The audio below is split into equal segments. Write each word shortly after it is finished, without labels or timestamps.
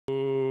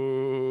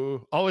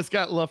Always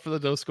got love for the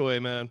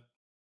Doskoe, man.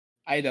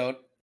 I don't.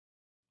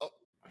 Oh.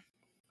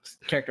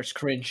 Characters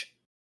cringe.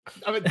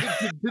 I mean,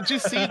 did you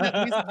see that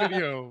music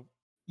video?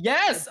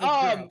 Yes.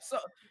 One,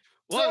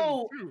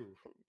 two.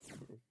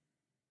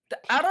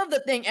 Out of the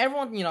thing,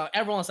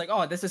 everyone's like,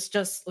 oh, this is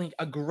just like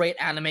a great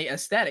anime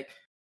aesthetic.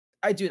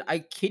 I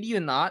kid you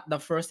not, the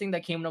first thing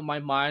that came to my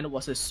mind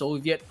was a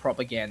Soviet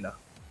propaganda.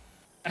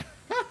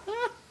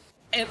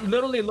 It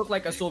literally looked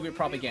like a Soviet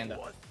propaganda.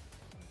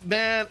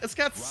 Man, it's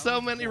got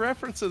so many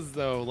references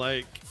though.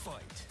 Like,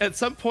 at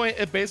some point,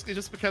 it basically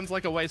just becomes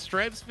like a White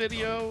Stripes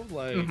video.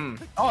 Like,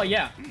 oh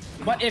yeah,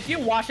 but if you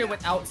watch it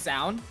without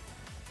sound,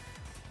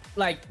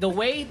 like the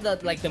way the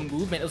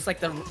movement, it was like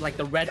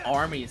the Red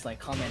Army is like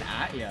coming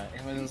at you,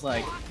 and it was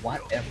like,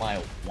 what am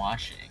I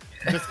watching?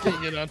 Just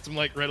getting it on some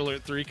like Red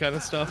Alert 3 kind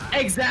of stuff.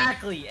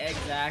 Exactly.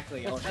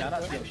 Oh, shout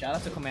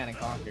out to Command and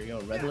Conquer.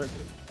 Yo, Red Alert.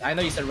 I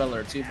know you said Red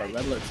Alert 2, but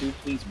Red Alert 2,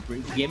 please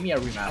give me a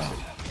remaster,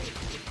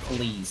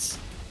 please.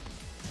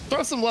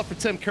 Throw some love for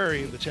Tim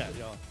Curry in the chat,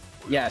 y'all.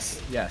 Yes.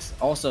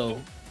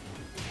 Also,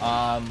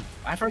 I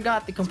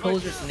forgot the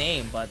composer's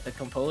name, but the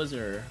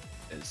composer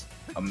is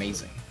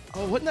amazing.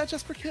 Oh, wasn't that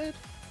just for Kid?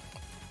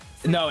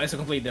 No, it's a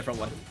completely different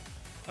one.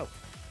 Oh,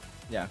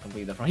 yeah,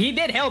 completely different. He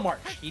did Hell March.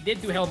 He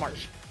did do Hell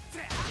March.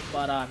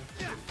 But that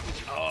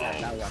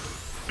one.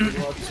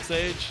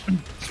 Sage.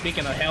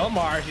 Speaking of Hell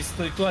March, he's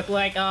look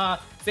like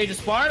Sage of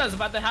Sparta's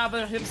about to have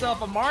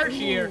himself a march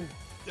here.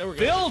 There we go.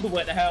 Filled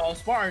with hell.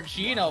 Spartan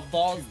Chino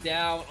falls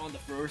down on the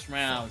first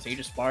round. Sage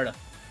of Sparta.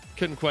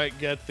 Couldn't quite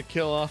get the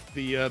kill off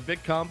the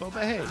big combo,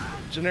 but hey,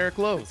 generic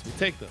lows. We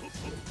take those.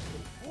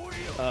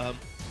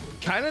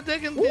 Kind of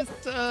digging this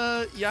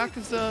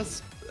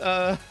Yakuza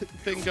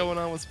thing going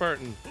on with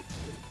Spartan.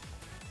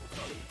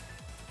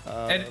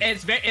 It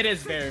is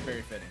very,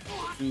 very fitting.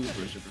 Super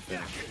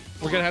fitting.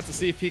 We're gonna have to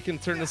see if he can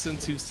turn this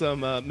into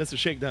some Mr.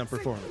 Shakedown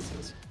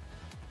performances.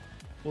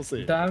 We'll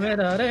see.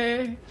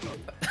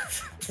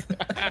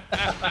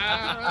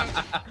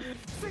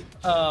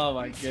 Oh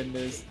my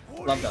goodness,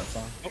 love that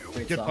song.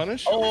 Get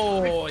punished.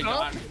 Oh my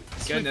god,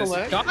 goodness.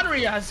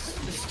 Godry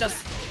is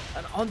just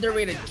an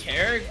underrated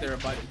character,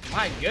 but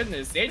my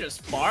goodness, Sage of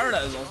Sparta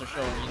is also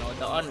showing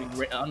the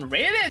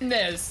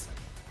unratedness.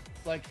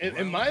 Like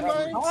in my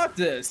mind,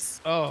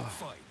 oh,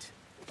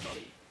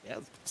 yeah,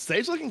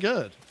 Sage looking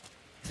good.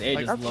 Sage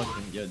is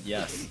looking good,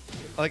 yes.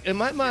 Like in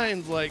my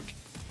mind, like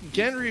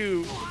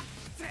Genryu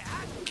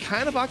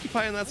kind of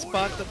occupying that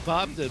spot that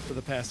Bob did for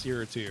the past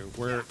year or two,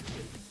 where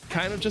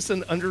kind of just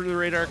an under the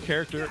radar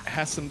character,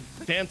 has some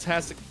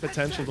fantastic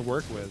potential to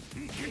work with,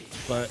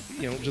 but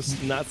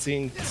just not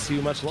seeing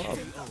too much love.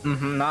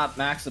 Not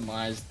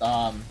maximized.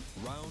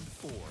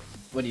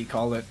 What do you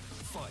call it?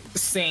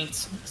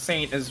 Saint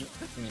is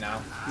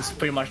he's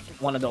pretty much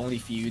one of the only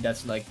few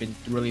that's like been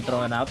really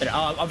thrown out there.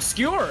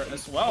 Obscure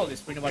as well.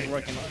 He's pretty much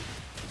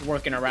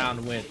working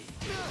around with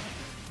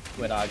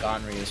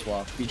Ganryu as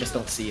well. We just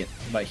don't see it,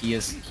 but he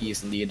is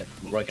indeed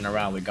working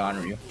around with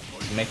Ganryu,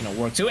 making it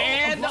work too.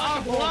 And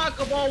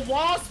unblockable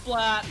wall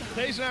splat.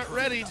 He's not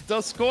ready.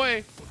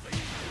 Doskoe.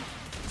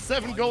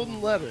 7 golden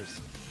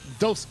letters.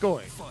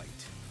 Doskoe.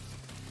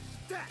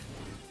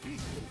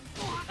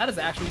 That is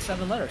actually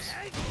 7 letters.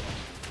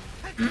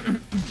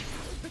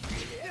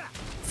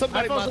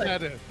 Somebody bought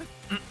that in.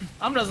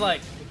 I'm just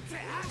like,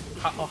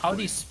 how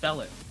do you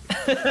spell it?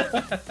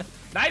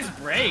 Nice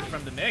break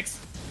from the mix.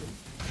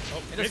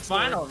 In this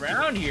final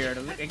round here.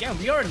 Again,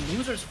 we are in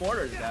losers'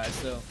 quarters, guys.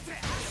 So.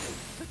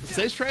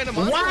 Sage trying to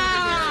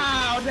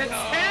wow, that's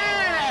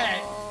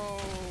it!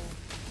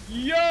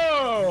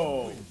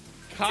 Yo!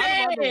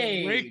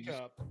 Wake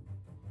up.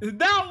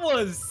 That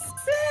was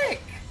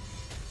sick!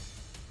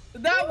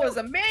 That was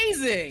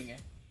amazing!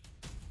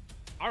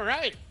 All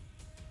right.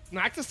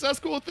 Noctis does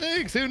cool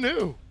things. Who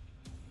knew?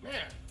 Man.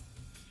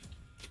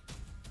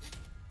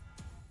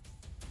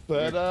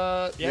 But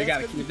yeah,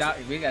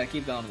 we gotta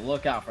keep on the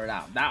lookout for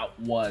that. That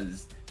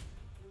was.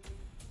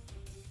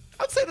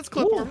 I'd say that's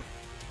clip worthy.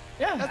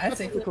 Yeah, I'd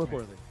say clip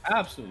worthy.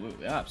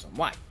 Absolutely.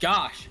 My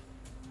gosh.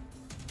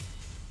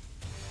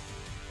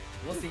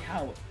 We'll see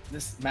how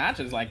this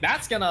match is like.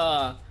 That's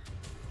gonna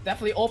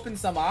definitely open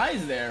some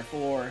eyes there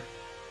for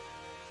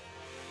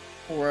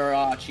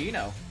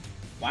Chino.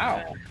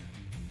 Wow.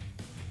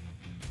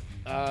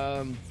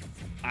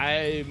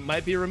 I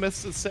might be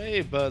remiss to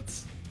say, but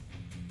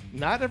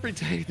not every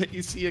day that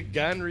you see a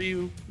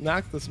Ganryu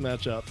Noctis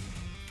matchup.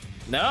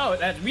 No,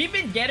 we've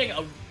been getting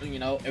a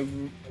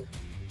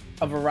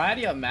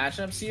variety of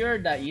matchups here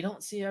that you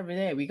don't see every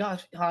day. We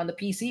got on the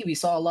PC, we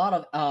saw a lot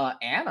of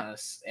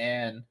Anna's,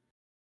 and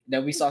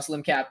then we saw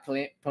Slim Cat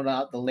put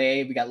out the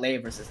Lei. We got Lei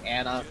versus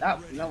Anna.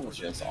 That was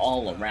just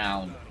all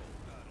around.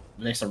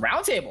 There's a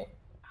round table.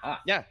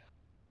 Yeah.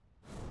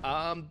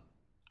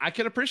 I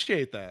can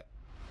appreciate that.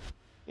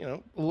 A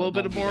little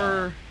bit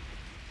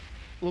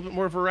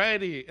more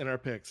variety in our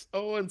picks.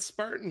 Oh, and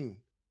Spartan.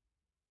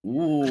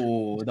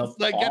 Ooh, the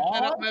like get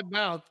that out of my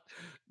mouth.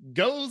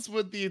 Goes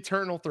with the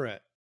eternal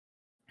threat.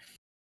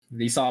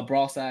 We saw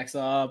Brawl Stacks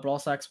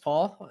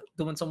Paul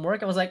doing some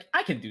work. I was like,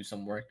 I can do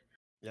some work.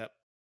 Yep.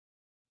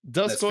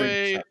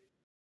 Duskoy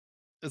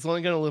is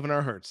only going to live in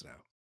our hearts now.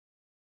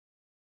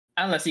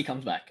 Unless he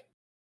comes back.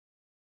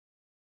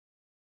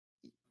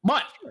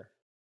 But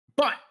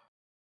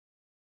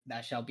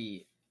that shall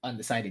be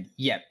undecided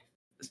yet.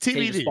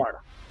 TBD.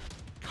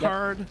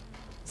 Card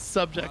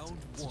subject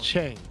to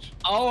change.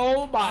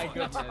 Oh my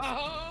goodness.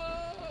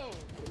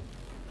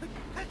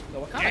 So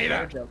what kind of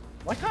hair gel?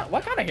 What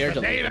kind of hair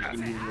gel do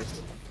you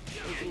use?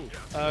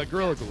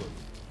 Gorilla Glue.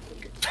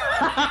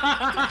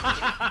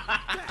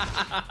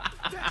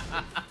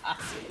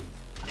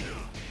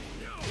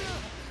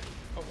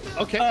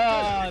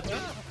 Okay.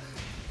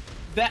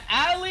 The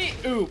alley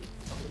oop.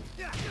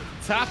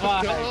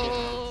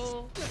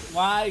 Topical.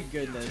 My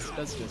goodness,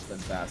 that's just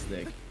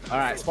fantastic. All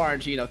right,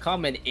 Spartano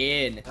coming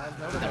in.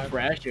 The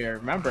pressure.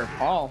 Remember,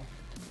 Paul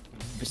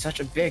is such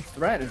a big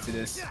threat into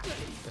this.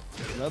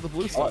 Another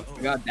blue side.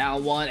 We got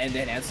down 1 and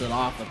then ends it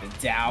off with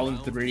a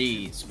down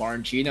 3.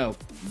 Spartano,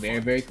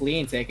 very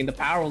clean, taking the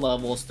power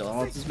level, still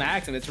on his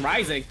max, and it's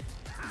rising.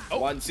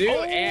 1, 2,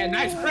 and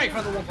nice break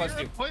for the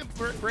 1+2. Point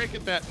break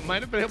at that.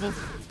 Might have been able.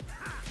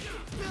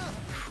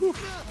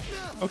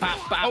 Okay.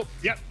 Pow. Oh,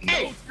 yep. No.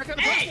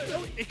 Hey! No,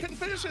 he couldn't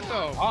finish it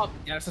though. Oh,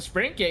 yeah, it's a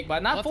sprint kick,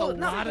 but not Left full. a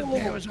lot of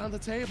damage on the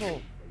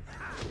table.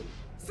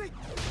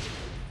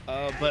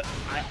 But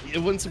it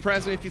wouldn't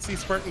surprise me if you see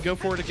Spartan go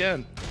for it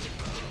again.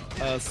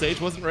 Sage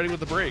wasn't ready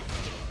with the break.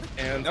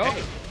 And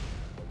hey,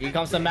 here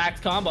comes the max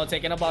combo,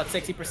 taking about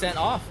 60%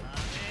 off.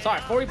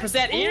 Sorry,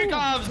 40%. Here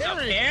comes the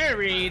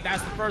parry.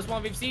 That's the first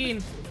one we've seen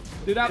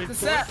throughout the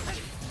set.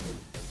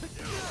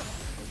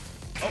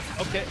 Oh,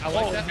 okay. I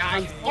like that.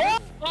 Nice.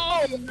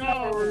 Oh,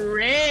 no.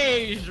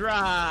 Rage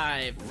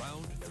drive.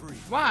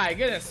 My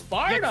goodness,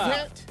 Sparta. You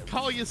can't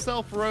call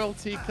yourself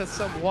royalty because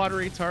some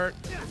watery tart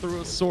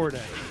threw a sword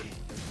at you.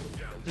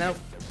 No.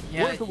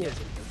 Yeah,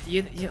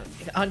 you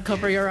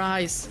uncover your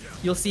eyes.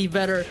 You'll see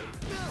better.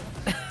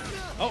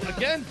 Oh,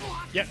 again?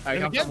 Yeah,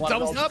 and again,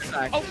 doubles up.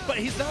 Oh, but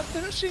he's not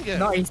finishing it.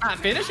 No, he's not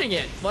finishing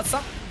it. But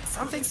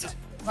something's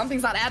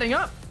not adding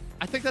up.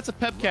 I think that's a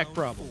pepcac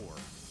problem.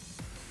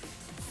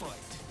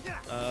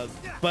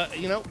 But,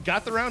 you know,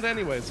 got the round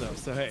anyways, though,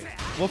 so hey,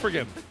 we'll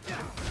forgive him.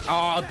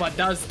 Oh, but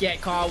does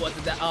get caught with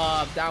the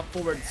down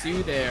forward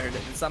 2 there.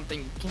 It's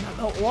something I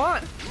don't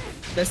want.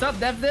 There's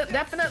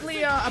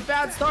definitely a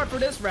bad start for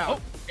this round.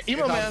 Oh,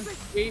 Emo Man.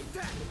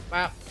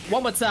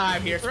 One more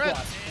time here,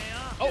 Squad.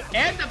 Oh,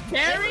 and the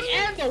parry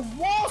and the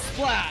wall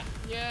splat.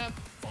 Yeah.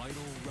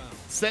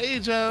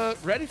 Sage,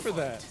 ready for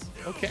that.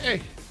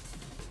 Okay.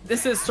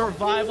 This is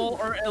survival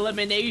or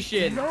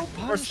elimination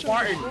for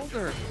Spartan.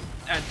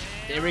 And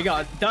there we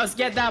go. Does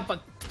get that,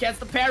 but gets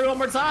the parry one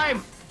more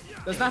time.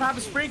 Does not have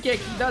a sprint kick.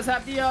 He does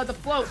have the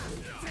float.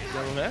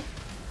 Yellow Man.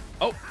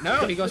 Oh,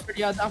 no. He goes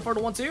pretty down for the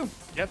 1-2.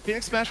 Yep,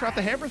 Phoenix Smasher off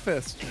the hammer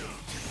fist.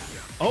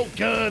 Oh,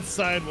 good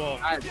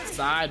sidewalk.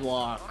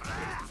 Sidewalk.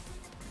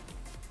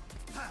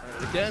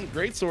 Again,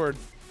 great sword.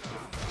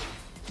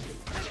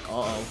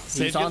 Uh-oh.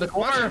 He's on the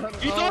corner.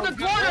 He's on the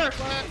corner.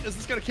 Is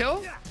this gonna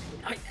kill?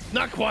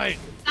 Not quite.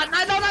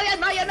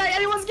 Not yet.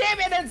 Anyone's game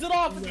and ends it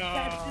off.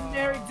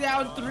 Legendary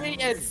down 3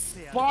 and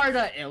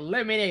Sparta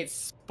eliminates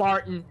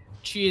Spartan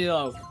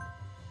Cheeto.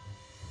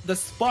 The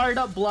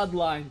Sparta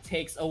bloodline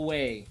takes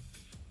away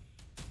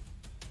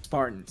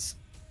Spartans.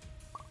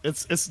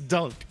 It's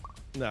dunk.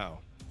 No.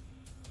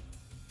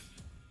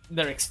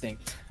 They're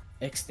extinct.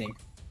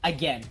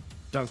 Again.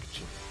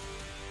 Dunk-chi.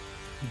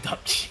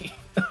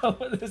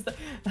 What is that?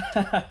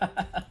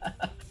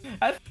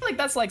 I feel like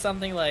that's like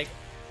something like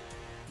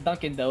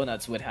Dunkin'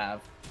 Donuts would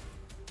have.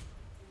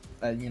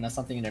 You know,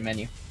 something in their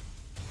menu.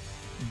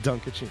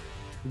 Dunk-chi.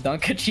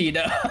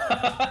 Dunkachino.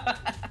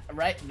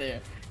 Right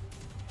there.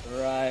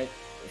 Right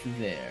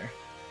there.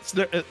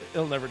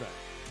 It'll never die.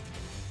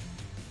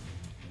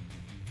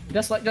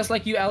 Just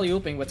like you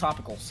alley-ooping with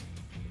topicals.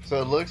 So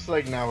it looks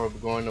like now we're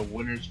going to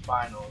winners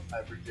finals.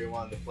 Hyperjay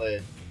wanted to play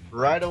it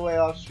right away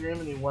off stream,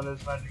 and he won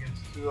his match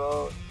against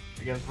 2-0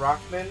 against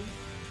Rockman.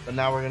 But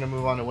now we're gonna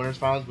move on to winners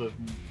finals with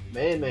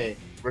Mei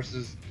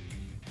versus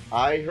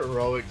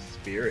Heroic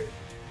Spirit.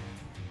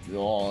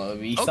 Oh,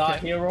 we saw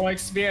Heroic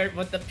Spirit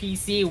with the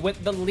PC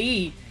with the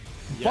lead.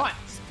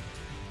 Yes.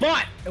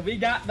 But we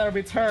got the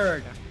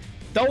return.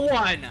 The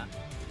one.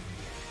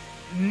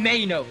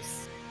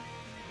 Manos.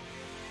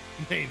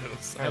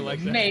 I like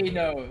that.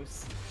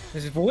 Manos.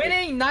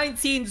 Winning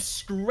 19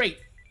 straight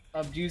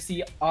of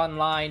Juicy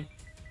Online.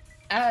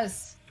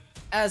 As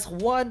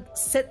one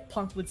Sit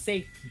Punk would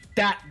say,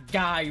 that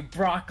guy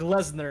Brock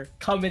Lesnar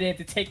coming in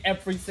to take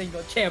every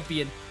single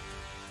champion.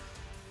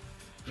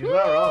 He's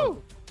not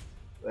wrong.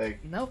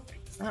 Like, nope,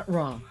 it's not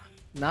wrong.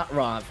 Not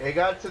wrong. It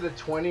got to the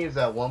 20s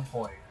at one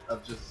point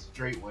of just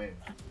straight wins.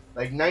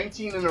 Like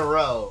 19 in a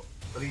row,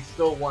 but he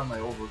still won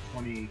like over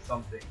 20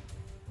 something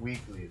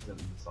weeklies in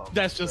the song.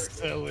 That's just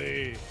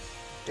silly.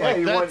 Yeah, like,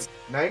 he won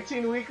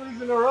 19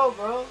 weeklies in a row,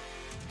 bro.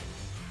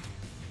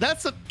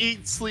 That's an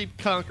eat, sleep,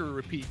 conquer,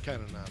 repeat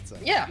kind of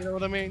nonsense. Yeah. You know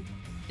what I mean?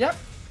 Yep.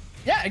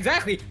 Yeah,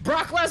 exactly.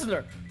 Brock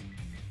Lesnar.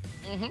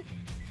 Mm-hmm.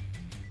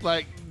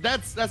 Like,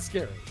 that's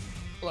scary.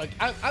 Like,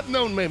 I've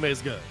known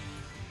Mei's good.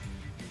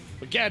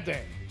 But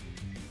goddamn.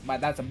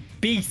 that's a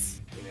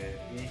beast.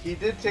 Yeah. He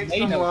did take They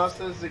some know.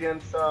 losses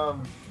against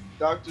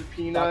Dr.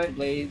 Peanut. Dr.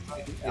 Blaze,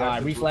 Yeah,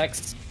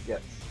 Reflex.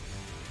 Yes.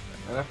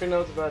 And I think that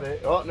was about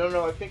it. Oh,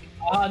 no, I think...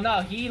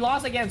 No, he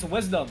lost against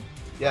Wisdom.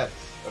 Yes.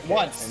 Okay.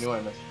 Once. I knew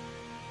I missed.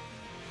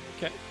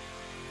 Okay.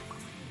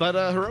 But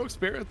Heroic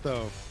Spirit,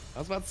 though. I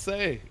was about to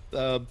say,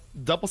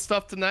 double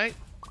stuff tonight.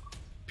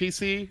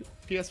 PC,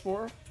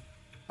 PS4.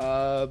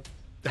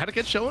 Had a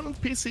good showing on the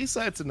PC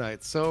side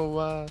tonight.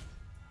 So,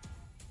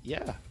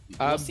 yeah.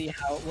 We'll see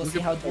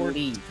how the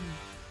lead.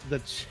 The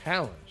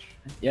challenge.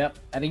 Yep.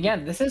 And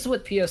again, this is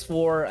with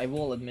PS4. I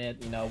will admit,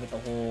 with the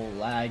whole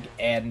lag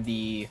and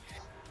the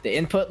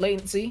input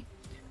latency,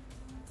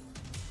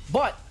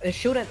 but it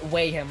shouldn't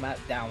weigh him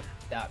down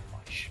that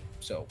much.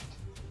 So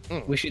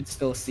we should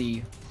still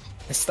see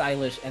the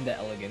stylish and the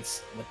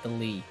elegance with the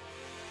Lee,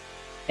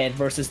 and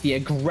versus the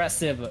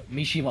aggressive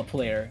Mishima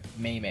player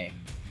Mei.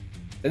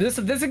 This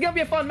is gonna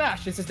be a fun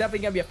match. This is definitely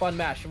gonna be a fun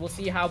match. We'll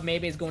see how Mei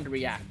is going to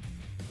react.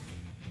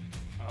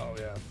 Oh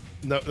yeah,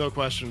 no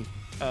question.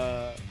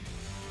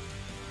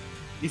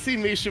 You see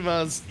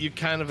Mishima's, you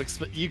kind of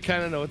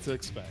know what to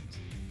expect.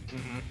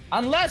 Mm-hmm.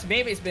 Unless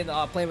Mei's been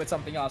playing with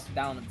something else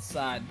down on the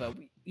side, but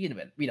we don't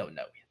know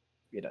yet.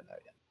 We don't know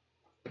yet.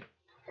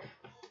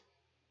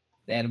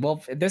 And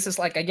this is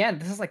like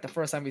the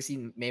first time we've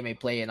seen Mei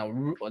play in a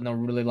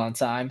really long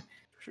time.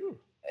 True.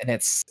 And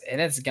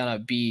it's gonna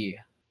be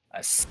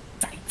a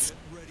sight.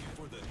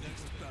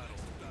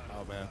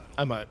 Oh man,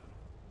 I might.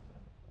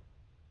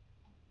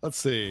 Let's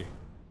see.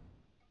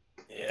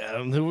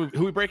 Yeah, who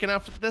we breaking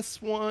out for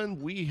this one?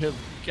 We have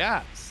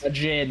got The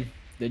Jin.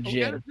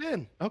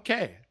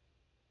 Okay.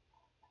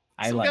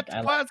 I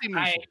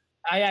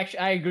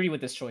agree with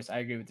this choice. I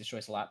agree with this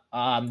choice a lot.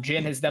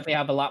 Jin has definitely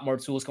have a lot more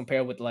tools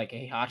compared with like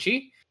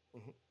Heihachi.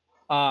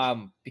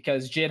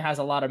 Because Jin has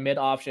a lot of mid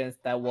options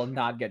that will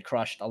not get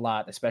crushed a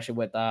lot, especially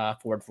with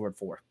forward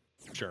 4.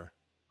 Sure.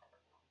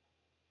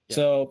 Yeah.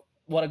 So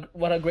what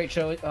a great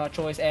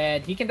choice,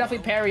 and he can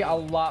definitely parry a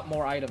lot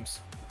more items.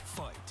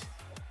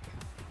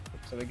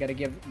 So we gotta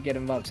get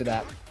him up to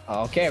that.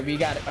 Okay, we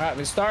got it. All right,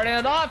 we're starting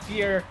it off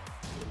here.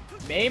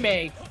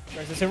 Mei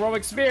versus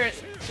Heroic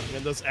Spirit.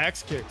 And those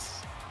axe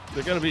kicks,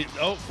 they're gonna be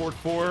forward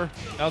 4.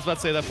 I was about to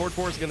say that forward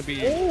 4 is gonna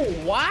be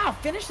Oh wow!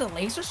 Finish the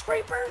laser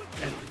scraper.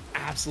 an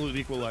absolute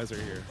equalizer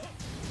here.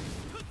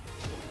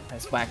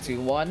 That's back to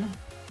 1.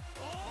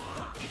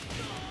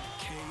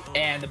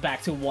 And the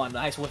back to 1.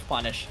 Nice whiff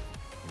punish.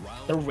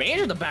 The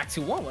range of the back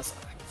to 1 was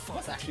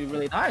actually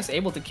really nice.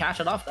 Able to catch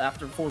it off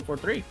after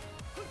 4-4-3.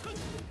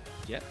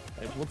 Yeah,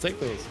 we'll take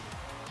those.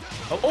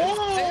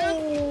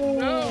 Oh!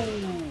 No!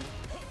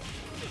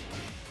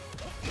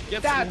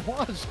 Gets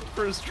launched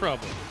for his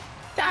trouble.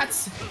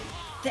 That's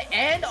the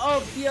end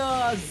of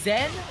the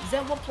Zen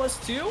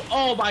 1+2.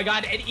 Oh my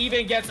god, it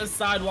even gets a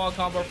sidewall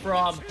combo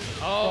from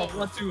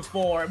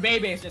 1-2-4. Mei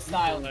is just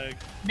styling.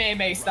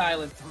 Mei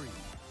styling.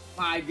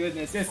 My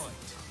goodness,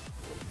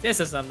 this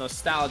is some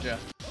nostalgia.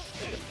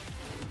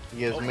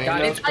 He has made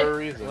notes for a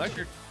reason.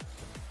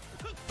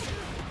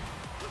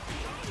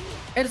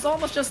 And it's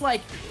almost just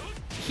like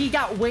he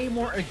got way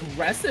more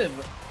aggressive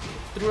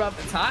throughout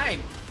the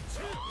time.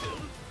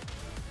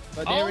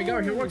 But there we go.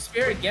 Heroic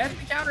Spirit gets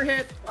the counter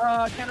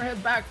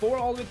hit back 4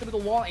 all the way through the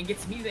wall and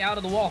gets immediately out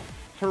of the wall.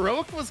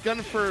 Heroic was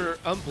gunning for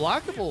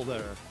unblockable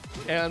there,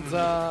 and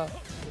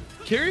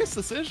curious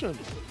decision,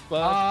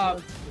 but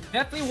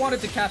definitely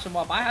wanted to catch him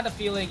up. I had a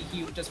feeling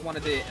he just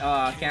wanted to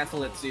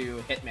cancel it to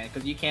Hitman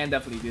because you can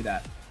definitely do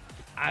that.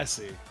 I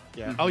see.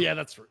 Yeah. Oh yeah,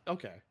 that's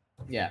okay.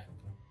 Yeah.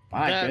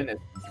 My goodness.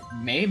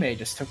 Mei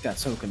just took that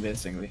so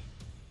convincingly.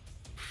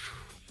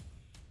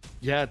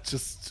 Yeah,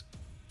 just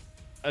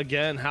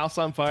again, house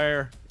on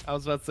fire. I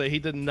was about to say he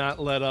did not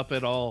let up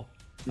at all.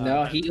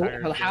 No, he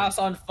house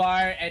on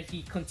fire, and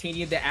he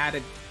continued to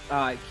add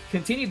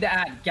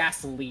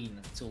gasoline.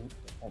 So,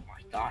 oh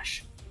my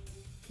gosh.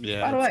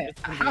 Yeah. By the way,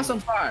 House on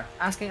Fire,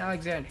 Asking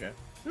Alexandria,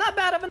 not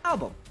bad of an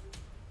album.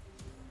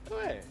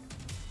 Hey,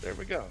 there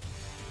we go.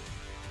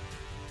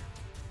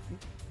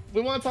 We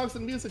want to talk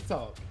some music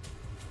talk.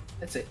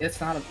 It's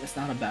not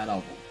a bad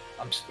album.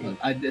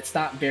 It's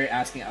not very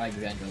Asking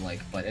Alexandria like,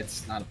 but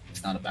it's not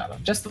a bad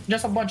album. Just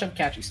a bunch of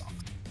catchy songs.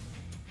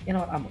 You know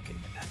what? I'm okay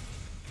with that.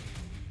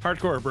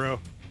 Hardcore, bro.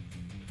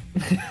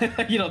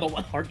 You know the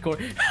one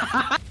hardcore.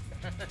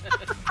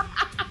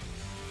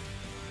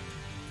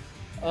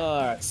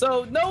 Alright,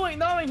 so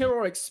knowing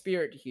Heroic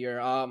Spirit here,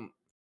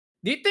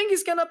 do you think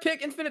he's gonna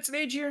pick Infinite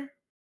Stage here?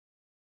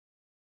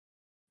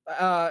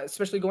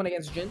 Especially going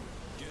against Jin?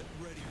 Get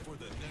ready for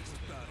the next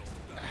battle.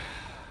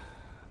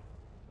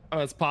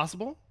 It's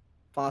possible.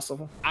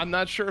 Possible. I'm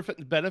not sure if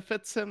it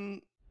benefits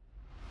him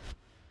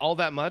all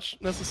that much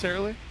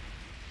necessarily.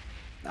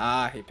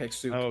 He picks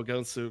Souk. Oh,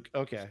 Gonsook.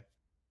 Okay.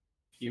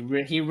 He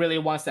really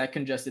wants that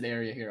congested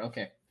area here.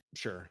 Okay.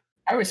 Sure.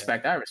 I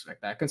respect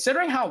that.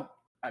 Considering how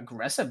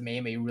aggressive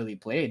Mei really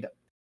played,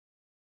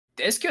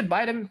 this could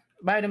bite him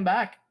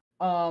back.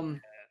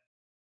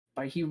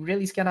 But he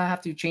really's gonna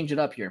have to change it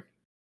up here.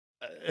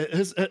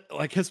 His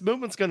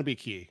movement's gonna be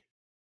key.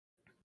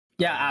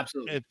 Yeah,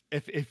 absolutely.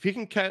 If he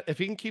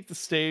can keep the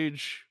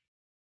stage,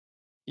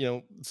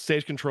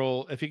 stage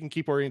control, if he can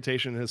keep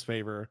orientation in his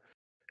favor,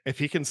 if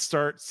he can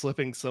start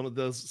slipping some of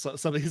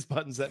these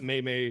buttons that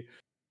Mei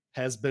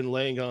has been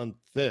laying on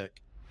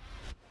thick,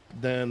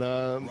 then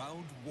Round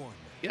 1.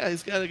 yeah,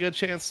 he's got a good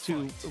chance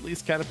to at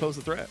least kind of pose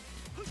a threat.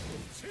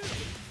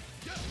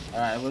 All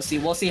right, we'll see.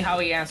 We'll see how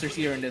he answers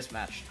here in this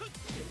match.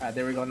 All right,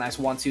 there we go. Nice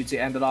 1-2 to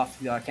end it off.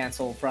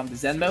 Cancel from the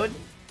Zen mode.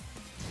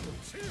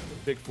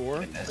 Big four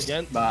Goodness.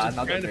 again. Another Just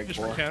trying to big fish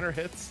four. for counter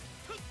hits.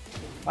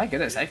 My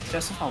goodness, that's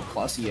just how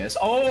plus he is.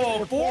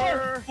 Oh,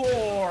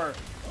 4-4.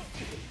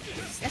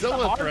 Still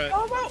a threat.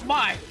 Combo?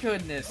 My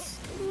goodness.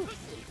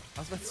 I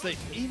was about to say,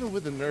 even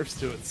with the nerfs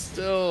to it,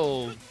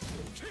 still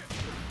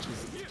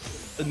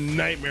just a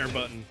nightmare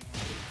button.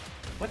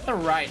 With the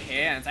right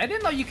hands. I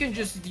didn't know you can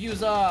just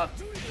use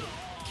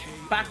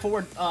back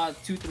forward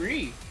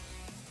 2-3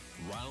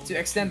 to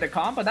extend the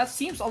combo. That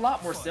seems a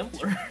lot more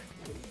simpler.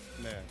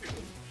 Man,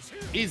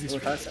 easy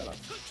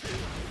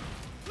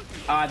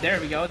There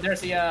we go.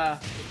 There's the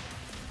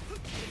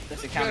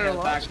counter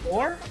back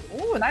four.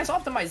 Ooh, nice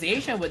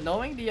optimization with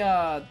knowing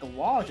the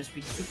wall just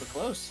being super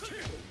close.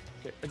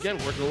 Okay, again,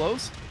 working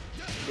lows.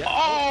 Yeah.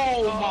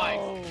 Oh my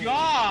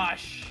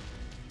gosh!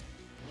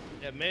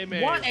 Yeah,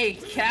 Mei. What a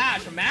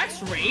catch!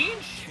 Max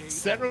range?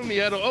 Settle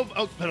Miedo.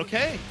 Oh, but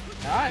okay.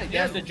 Alright,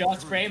 there's the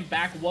just frame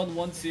back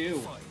 1-1-2.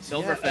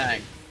 Silver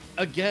Fang.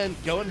 Again,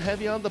 going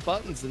heavy on the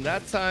buttons, and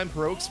that time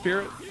Heroic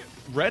Spirit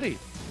ready.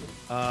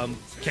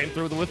 Came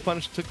through with the whiff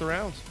punish, took the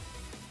round.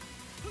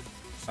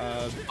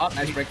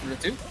 Nice break through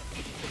the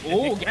 2.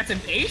 Ooh, gets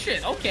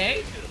impatient.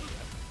 Okay.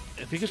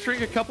 If he can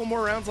string a couple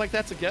more rounds like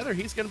that together,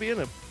 he's going to be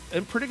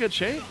in pretty good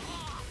shape.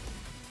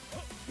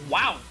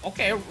 Wow.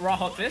 Okay, raw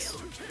hook this.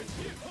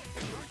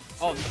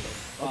 Oh,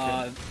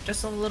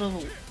 just a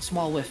little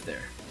small whiff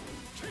there.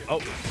 Oh,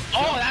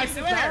 that's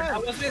there.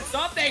 That was it.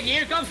 Something.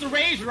 Here comes the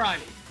rage run.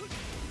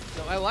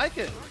 no, I like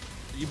it.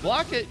 You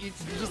block it, you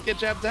just get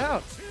jabbed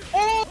out.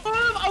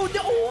 Oh,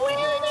 the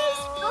awareness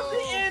from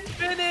the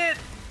infinite.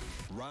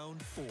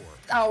 Round 4.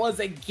 That was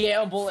a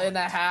gamble and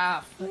a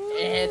half.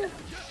 And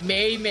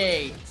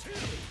Mei.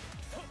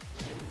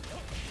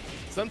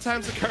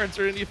 Sometimes the cards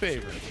are in your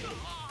favor.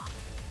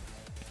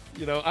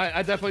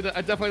 I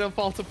definitely don't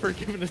fault him for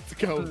giving it to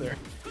go there.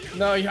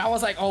 No, I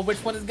was like, oh,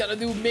 which one is gonna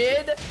do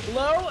mid,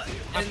 low,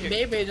 and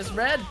Mei just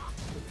red.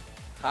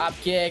 Hop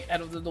kick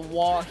out of the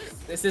wall.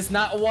 This is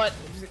not what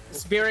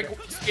Spirit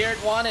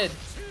wanted.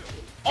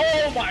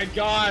 Oh my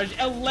gosh!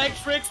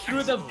 Electrics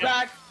through the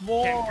back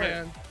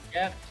board.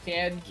 Yep,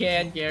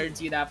 can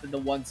guaranteed after the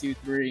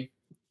 1-2-3.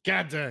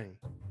 God dang.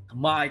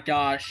 My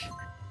gosh.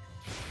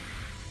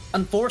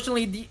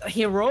 Unfortunately, the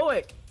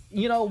Heroic,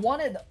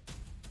 wanted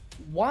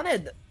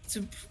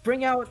to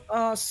bring out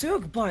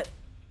Sug, but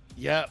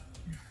yeah.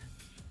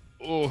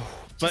 Oh,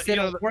 but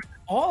didn't work at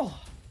all.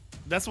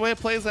 That's the way it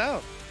plays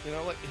out.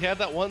 Like he had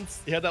that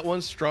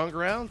one strong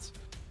round.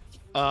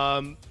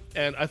 And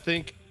I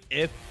think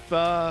if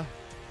I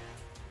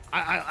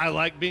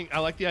like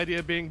the idea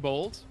of being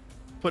bold,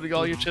 putting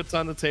all your chips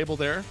on the table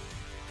there.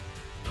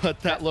 But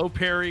that low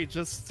parry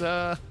just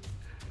it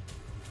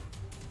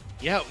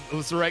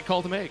was the right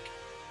call to make.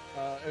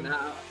 I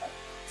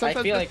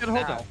feel like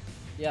now,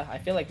 I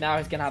feel like now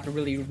he's gonna have to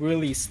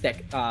really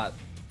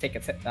take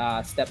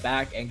a step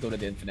back and go to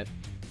the infinite.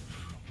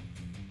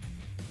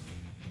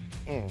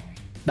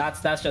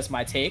 That's just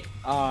my take.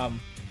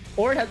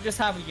 Or just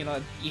have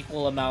an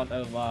equal amount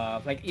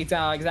of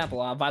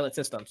example Violet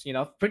Systems.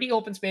 Pretty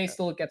open space,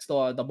 still gets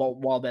the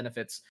wall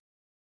benefits,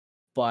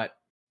 but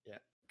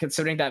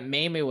considering that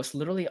Mei was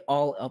literally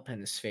all up in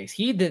his face,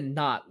 he did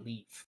not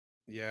leave.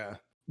 Yeah,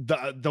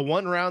 the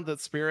one round that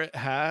Spirit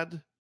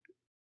had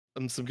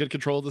some good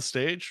control of the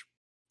stage,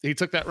 he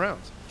took that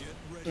round.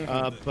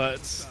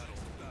 But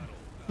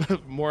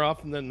more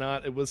often than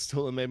not, it was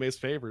still in Mei's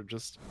favor.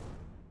 Just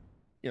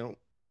an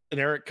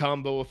Eric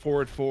combo, a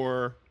forward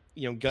 4,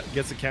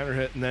 gets a counter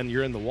hit, and then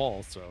you're in the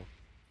wall. So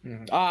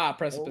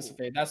Precipice of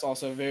Fate. That's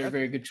also a very,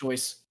 very good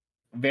choice.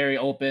 Very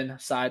open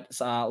side,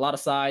 a lot of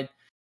side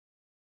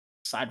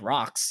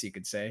rocks, you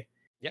could say.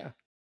 Yeah.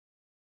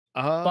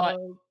 But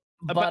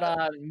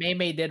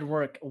Mei did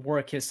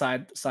work his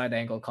side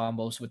angle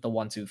combos with the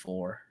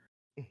 1-2-4,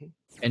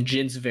 and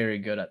Jin's very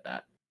good at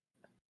that.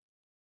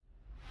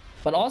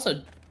 But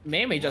also,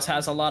 Mei just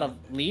has a lot of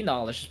lead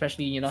knowledge,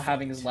 especially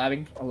having his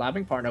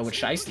labbing partner with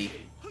Shiesty.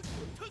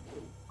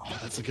 Oh,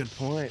 that's a good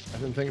point. I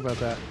didn't think about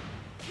that.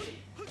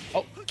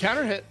 Oh,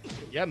 counter hit.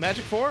 Yeah,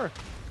 Magic 4.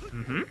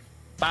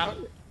 Wow.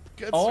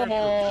 Good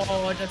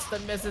Just the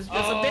misses.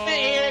 Just a bit.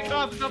 Here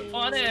comes the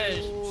punish.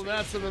 Oh,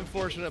 that's an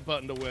unfortunate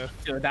button to whiff.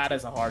 Dude, that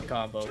is a hard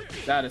combo.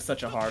 That is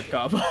such a hard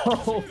combo.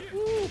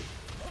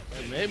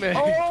 And Mei.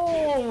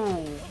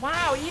 Oh,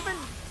 wow. Even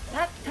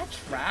that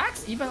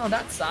tracks, even on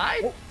that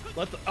side.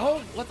 Let the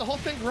whole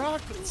thing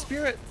rock.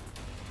 Spirit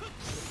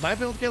might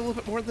be able to get a little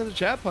bit more than a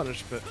jab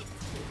punish, but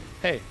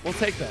hey, we'll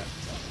take that.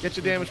 Get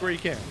your damage where you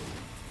can.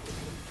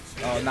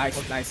 Oh,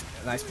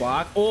 nice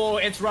block. Oh,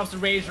 interrupts the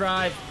rage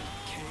drive.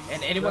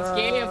 And anyone's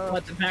game,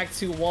 but the back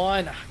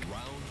 2-1.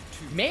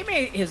 Mei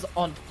Mei is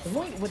on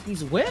point with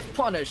these whiff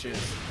punishes.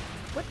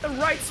 With the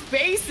right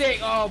spacing.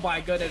 Oh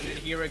my goodness, and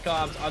here it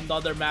comes.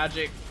 Another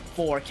magic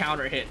 4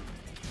 counter hit.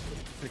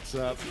 Picks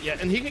up. Yeah,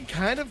 and he can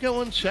kind of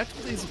go unchecked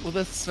with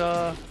this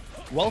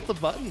wealth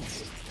of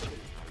buttons.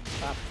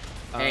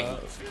 Hey.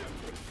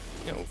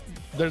 You know,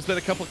 there's been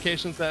a couple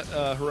occasions that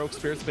Heroic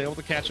Spirit's been able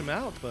to catch him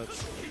out, but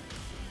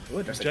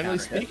Ooh, there's a generally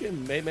counter hit.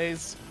 speaking, Mei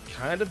Mei's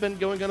kind of been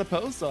going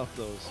unopposed off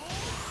those.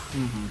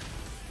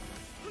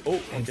 Oh,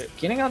 okay.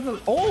 Getting out the...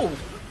 Oh!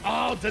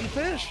 Oh, didn't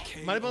finish.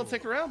 Might have been able to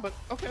take a round, but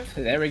okay.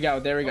 There we go,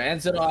 there we go.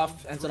 Ends it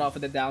off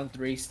with a down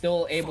 3.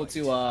 Still able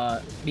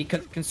to be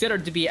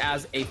considered to be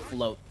as a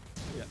float.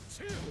 Yeah.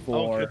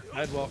 For... Okay.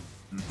 Sidewalk.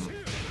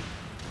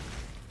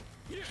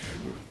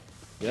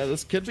 Yeah,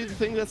 this could be the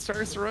thing that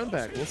starts to run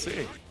back. We'll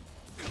see.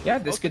 Yeah,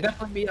 this could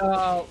definitely be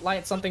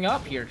light something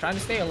up here. Trying to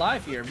stay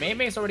alive here. Mei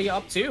Mei's already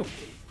up 2.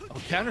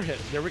 Oh, counter hit.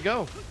 There we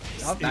go.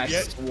 Oh,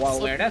 nice wall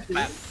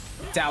awareness.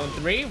 Down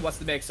 3. What's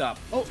the mix up?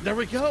 Oh, there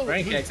we go.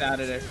 Brain kicks out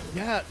of there.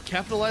 Yeah,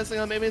 capitalizing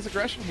on Mei Mei's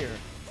aggression here.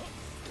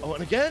 Oh,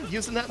 and again,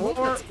 using that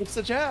movement. It's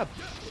the jab.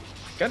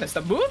 Goodness,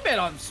 the movement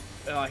on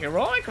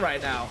Heroic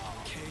right now.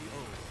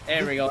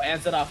 There we go.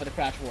 Ends it off with a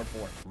crash forward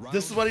 4.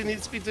 This is what he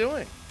needs to be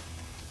doing.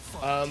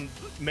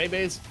 Mei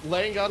Mei's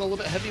laying out a little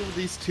bit heavy with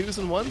these 2s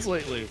and 1s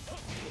lately.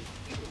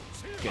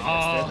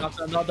 Goodness, there comes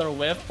another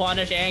whiff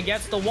punish and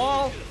gets the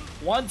wall.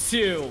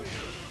 1-2.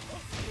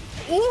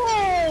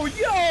 Ooh,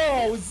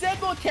 yo!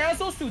 Zebo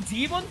cancels to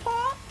Demon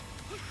Paw?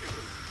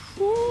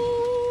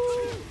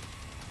 Ooh.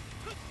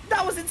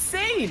 That was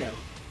insane!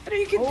 I know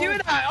you can do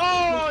that!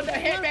 Oh, the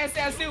Hitman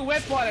Sansu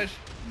whiff punish!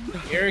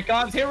 Here it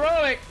comes,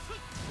 Heroic!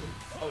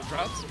 Oh,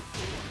 drops.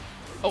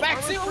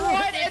 Back to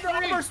 1 and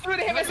the reverse through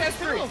the Hitman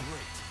Sansu!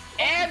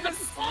 And the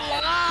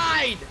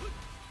slide!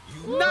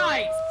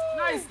 Nice!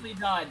 Nicely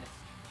done!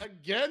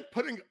 Again,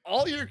 putting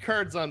all your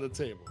cards on the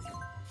table.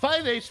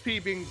 5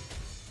 HP being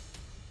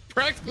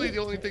practically the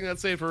only thing that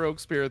saved Heroic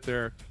Spirit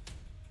there.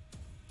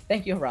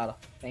 Thank you, Harada.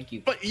 Thank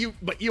you. But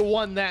you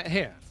won that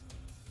hand.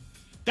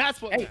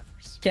 That's what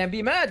matters. Can't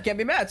be mad. Can't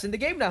be mad. It's in the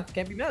game now.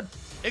 Can't be mad.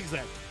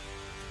 Exactly.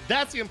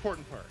 That's the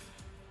important part.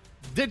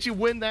 Did you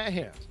win that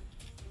hand?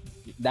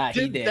 That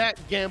he did. Did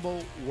that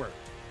gamble work?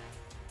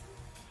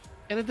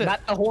 And it did.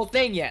 Not the whole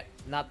thing yet.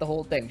 Not the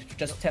whole thing.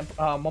 Just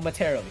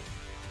momentarily.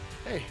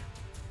 Hey,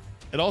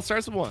 it all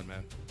starts with 1,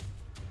 man.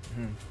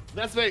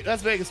 That's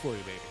Vegas for you,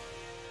 baby.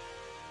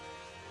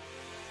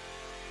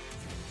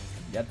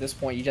 At this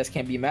point, you just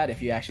can't be mad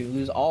if you actually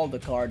lose all the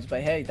cards.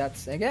 But hey,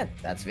 that's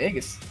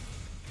Vegas.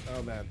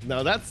 Oh man,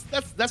 no,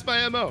 that's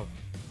my MO.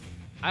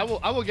 I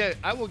will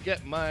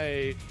get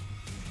my.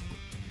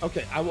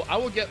 Okay, I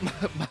will get my.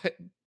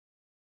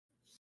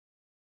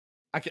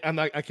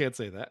 I can't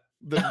say that.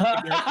 There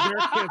are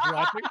kids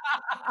watching.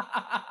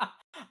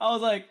 I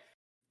was like,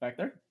 back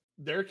there.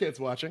 There are kids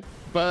watching,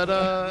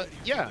 but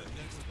yeah,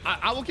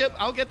 I'll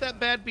get that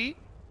bad beat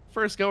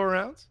first go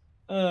around.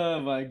 Oh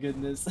my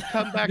goodness.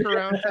 Come back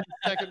around for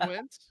the second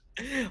wins.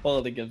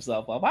 Holding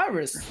himself up. I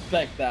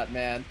respect that,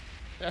 man.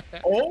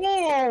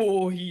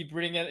 Oh, he's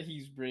bringing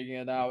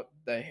out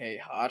the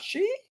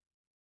Heihachi?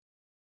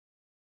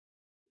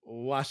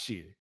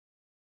 Washi.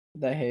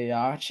 The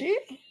Heihachi?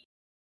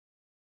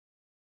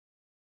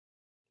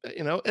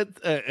 You know,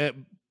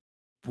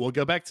 we'll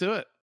go back to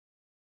it.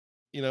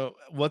 You know,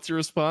 what's your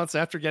response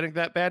after getting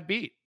that bad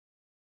beat?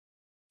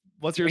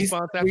 What's your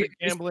response after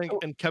gambling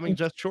and coming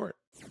just short?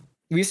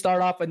 We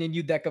start off on a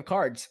new deck of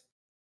cards.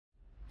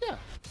 Yeah,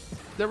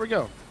 there we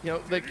go. You know,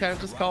 they kind of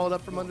just call it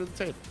up from under the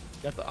table.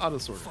 Got the auto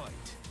sorter.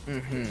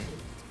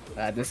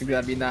 This is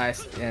gonna be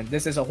nice, and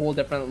this is a whole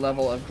different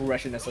level of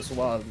aggressionness as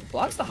well.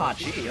 Blocks the hot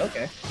chi.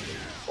 Okay.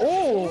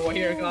 Oh,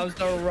 here comes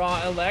the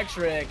raw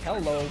electric.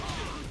 Hello.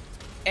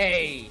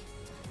 Hey.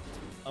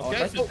 Okay.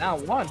 That's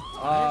down 1.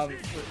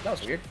 That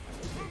was weird.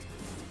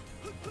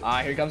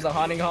 Here comes the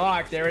hunting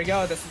hawk. There we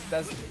go.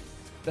 That's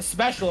the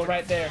special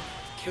right there.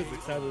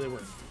 Physics, how do they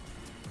work?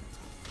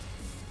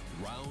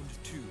 Round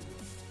 2.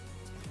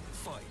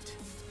 Fight.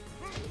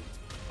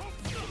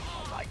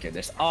 Oh my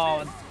goodness.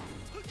 Oh,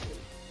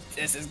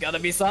 this is gonna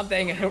be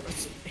something.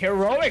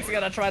 Heroic's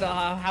gonna try to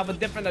have a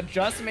different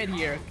adjustment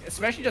here,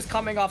 especially just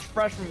coming off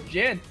fresh from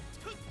Jin.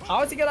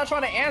 How is he gonna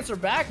try to answer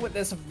back with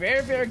this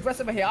very, very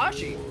aggressive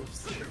Heihachi?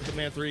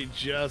 Command 3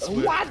 just.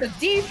 What the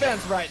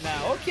defense right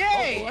now?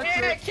 Okay,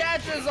 and it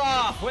catches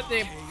off with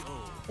the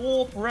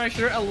full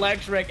pressure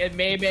electric, and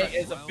Mei Mei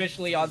is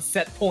officially on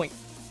set point.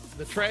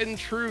 The tried and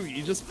true.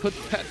 You just put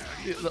that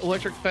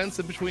electric fence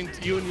in between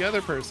you and the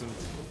other person.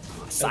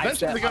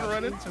 Eventually, they're gonna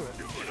run into it.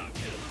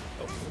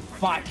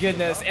 My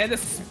goodness, and the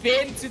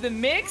spin to the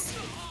mix.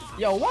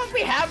 Yo, what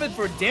we having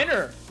for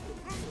dinner?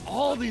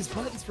 All these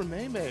buttons from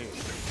Mei Mei.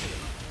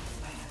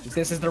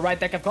 This is the right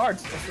deck of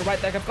cards. It's the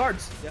right deck of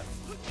cards. Yep.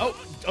 Oh,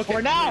 okay.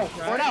 For now,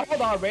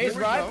 hold on, raise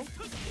right.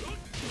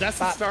 That's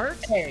the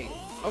start. Hey.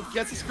 Oh,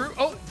 gets a screw.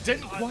 Oh,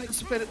 didn't quite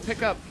spin it,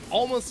 pick up.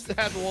 Almost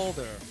had the wall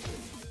there.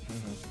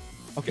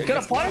 Okay. Could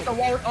have punished the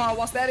wall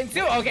while standing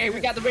too. Okay, we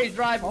got the raise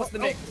drive. What's the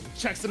mix?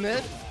 Checks the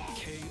mid.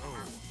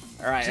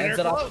 All right, Generic ends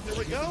it low, up. there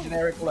we go.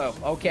 Generic low.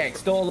 Okay,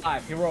 still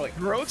alive. Heroic.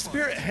 Heroic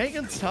Spirit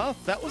hanging tough.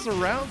 That was a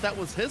round that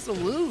was his to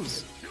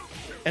lose,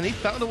 and he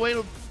found a way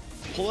to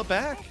pull it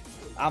back.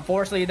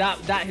 Unfortunately,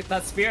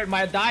 that spirit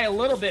might die a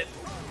little bit.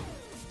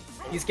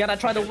 He's gonna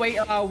try to weigh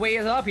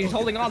it up. He's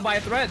holding on by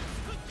a thread.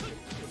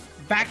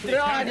 Back 3.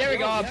 Oh, there we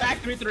go. Yeah. Back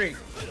 3-3.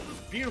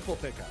 Beautiful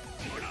pickup.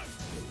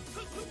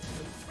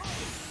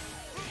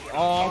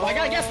 Oh my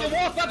god, gets the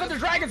wolf up with the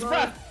dragon's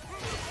breath.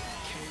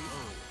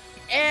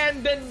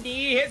 And the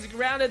knee hits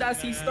grounded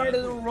as he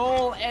started to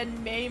roll,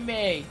 and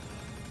Mei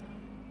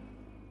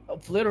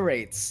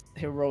obliterates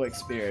Heroic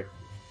Spirit.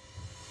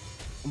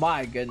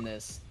 My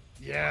goodness.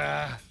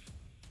 Yeah.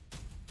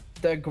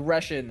 The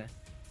aggression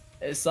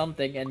is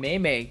something, and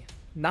Mei,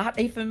 not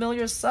a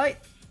familiar sight,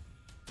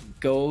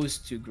 goes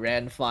to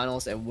grand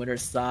finals and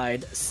winner's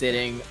side,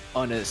 sitting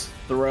on his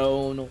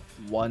throne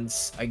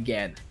once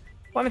again.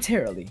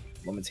 Momentarily.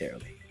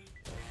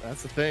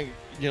 That's the thing.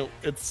 You know,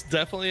 it's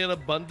definitely an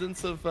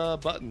abundance of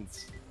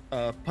buttons,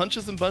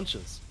 punches and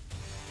bunches.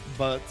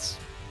 But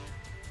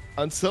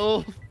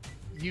until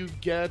you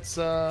get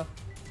a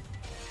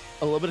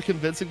little bit of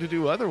convincing to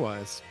do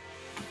otherwise,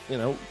 you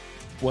know,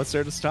 what's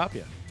there to stop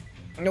you?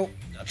 Nope.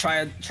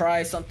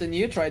 Try something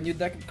new. Try a new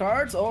deck of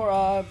cards,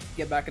 or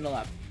get back in the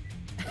lab.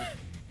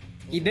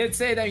 He did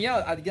say that,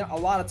 yeah, a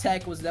lot of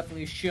tech was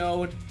definitely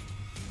shown.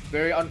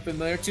 Very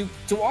unfamiliar to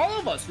all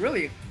of us,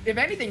 really. If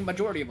anything,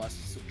 majority of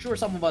us. Sure,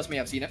 some of us may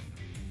have seen it.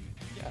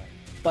 Yeah.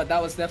 But that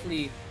was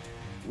definitely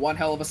one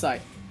hell of a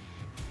sight.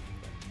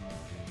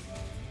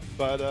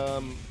 But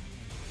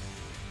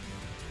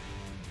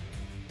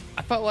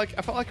I felt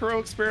like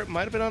Heroic Spirit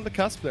might have been on the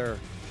cusp there.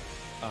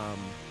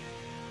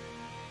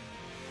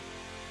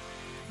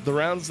 The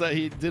rounds that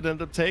he did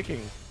end up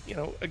taking, you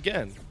know,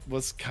 again,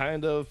 was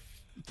kind of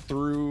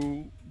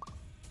through,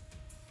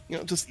 you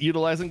know, just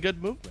utilizing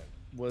good movement.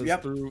 Was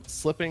through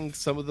slipping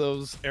some of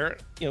those air,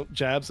 you know,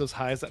 jabs as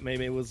high as that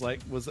Mei was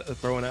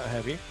throwing out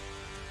heavy.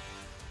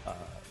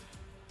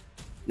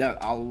 Yeah,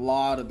 a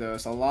lot of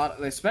those,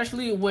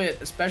 especially with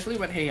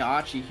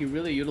Heihachi, he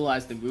really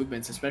utilized the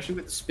movements, especially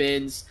with the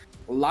spins,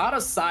 a lot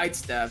of side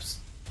steps,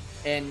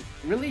 and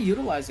really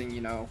utilizing,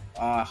 you know,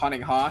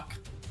 Hunting Hawk,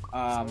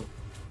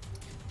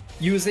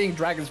 using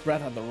Dragon's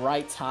Breath at the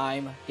right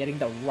time, getting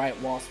the right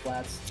wall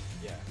splats.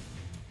 Yeah,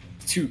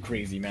 too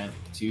crazy, man,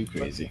 too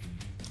crazy. But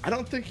I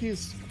don't think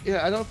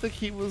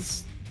he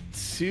was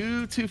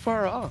too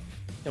far off.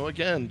 You know,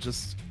 again,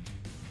 just,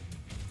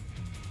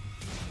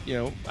 you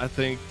know, I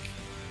think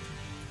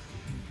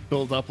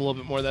build up a little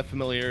bit more of that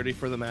familiarity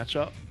for the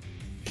matchup.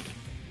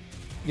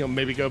 You know,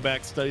 maybe go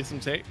back, study some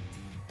tape,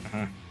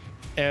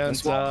 and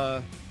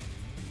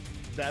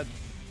that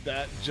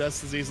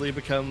just as easily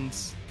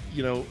becomes,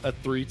 you know, a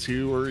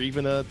 3-2 or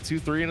even a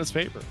 2-3 in his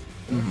favor.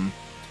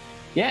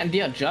 Yeah, and the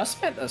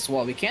adjustment as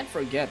well. We can't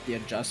forget the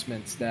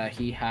adjustments that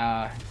he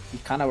kind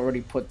of already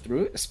put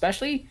through.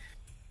 Especially,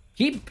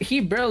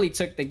 he barely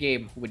took the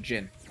game with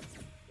Jin,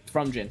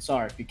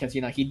 because,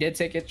 you know, he did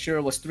take it. Sure,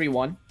 it was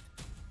 3-1,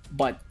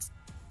 but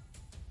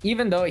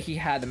even though he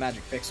had the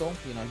magic pixel,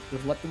 you know,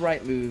 with let the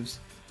right moves,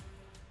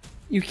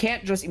 you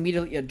can't just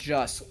immediately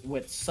adjust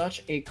with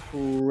such a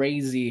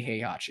crazy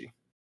Heihachi.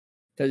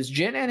 Because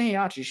Jin and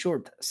Heihachi,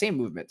 sure, same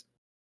movement,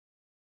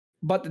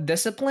 but the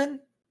discipline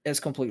is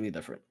completely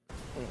different.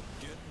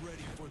 Get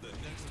ready for the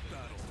next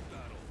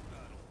battle.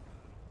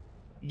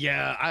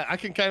 Yeah, I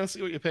can kind of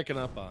see what you're picking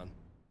up on.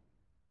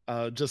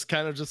 Just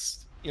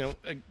you know,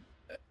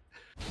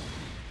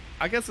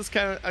 I guess it's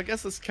kind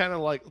of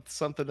like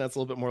something that's a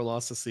little bit more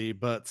lost to see,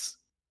 but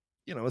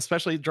you know,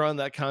 especially drawing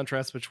that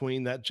contrast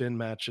between that Jin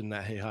match and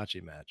that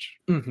Heihachi match.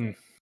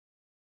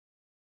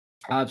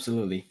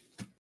 Absolutely.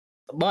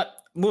 But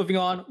moving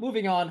on,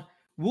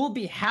 we'll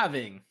be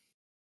having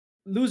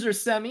loser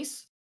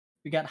semis.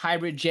 We got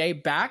Hybrid J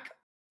back,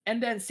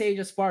 and then Sage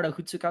of Sparta,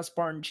 who took out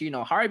Spartan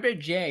Chino. Hybrid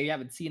J, we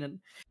haven't seen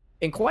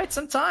in quite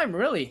some time,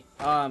 really.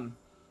 Where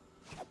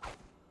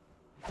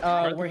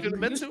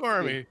Kunimitsu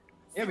army.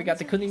 Yeah, we got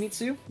the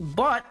Kunimitsu,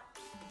 but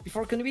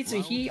before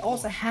Kunimitsu, he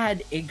also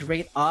had a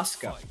great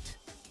Asuka.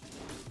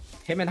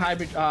 Him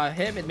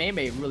and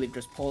Mei really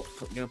just pull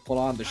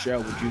on the show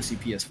with Juicy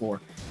PS4.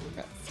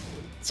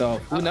 So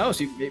who knows?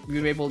 We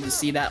were able to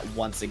see that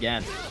once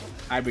again.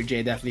 Hybrid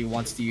J definitely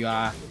wants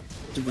to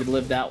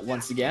relive that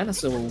once again.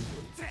 So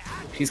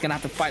he's gonna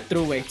have to fight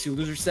through way to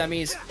loser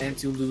semis and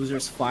to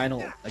losers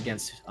final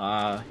against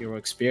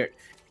Heroic Spirit.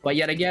 But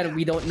yet again,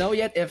 we don't know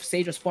yet if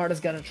Sage of Sparta is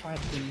gonna try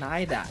to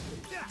deny that.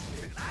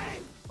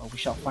 But we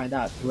shall find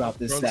out throughout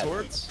this set.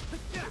 Swords.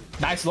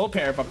 Nice low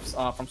pair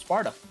from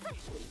Sparta,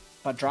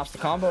 but drops the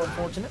combo.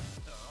 Unfortunate.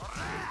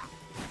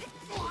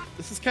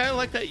 This is kind of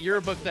like that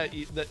yearbook that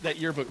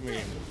yearbook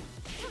meme,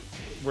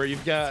 where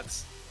you've got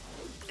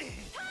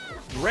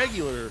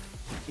regular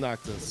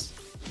Noctis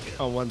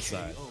on one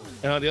side,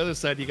 and on the other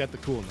side you got the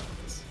cool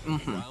Noctis.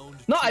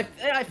 No,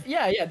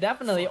 yeah,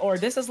 definitely. Or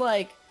this is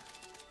like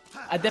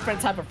a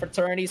different type of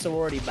fraternity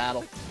sorority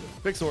battle.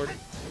 Big sword.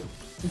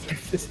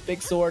 This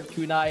big sword,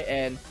 kunai,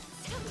 and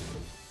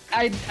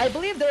I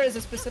believe there is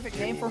a specific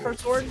name for her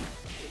sword.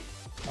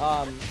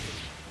 I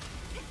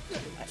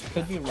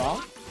could be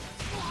wrong.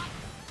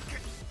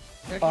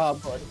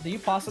 Do you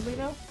possibly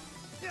know?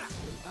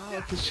 Oh,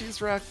 because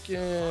she's rocking.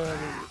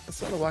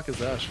 It's not a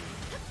Wakazashi.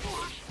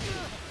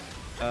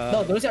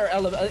 No, those are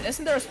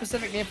isn't there a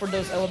specific name for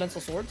those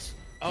elemental swords?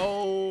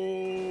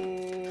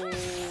 Oh,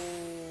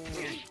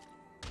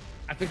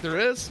 I think there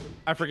is.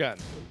 I forgot.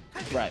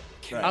 Right.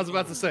 I was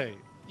about to say,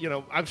 you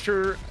know, I'm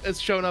sure it's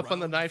shown up on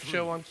the knife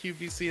show on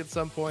QVC at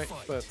some point,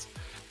 but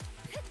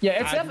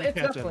Yeah, it's, I didn't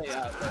catch definitely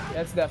out there.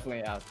 It's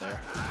definitely out there.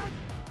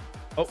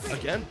 oh,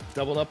 again,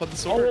 doubling up on the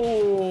sword.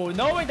 Oh,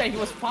 knowing that he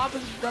was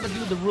probably gonna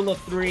do the rule of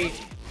three,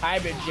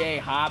 Hybrid J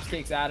hops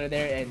kicks out of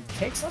there and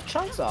takes some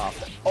chunks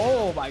off.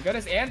 Oh my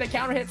goodness, and the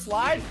counter hit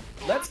slide.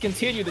 Let's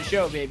continue the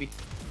show, baby.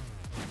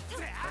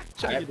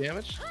 Check your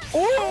damage.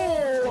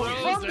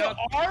 Oh, from the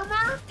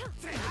armor?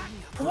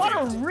 What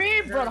a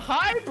read from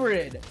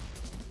Hybrid.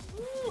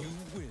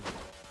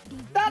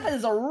 That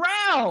is a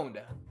round.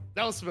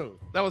 That was smooth.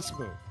 That was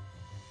smooth.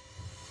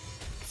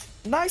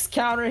 Nice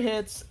counter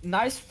hits,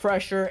 nice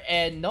pressure,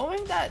 and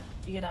knowing that,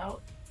 you know,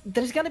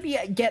 there's gonna be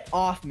a get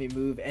off me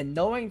move, and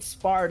knowing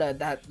Sparta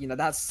that, you know,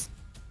 that's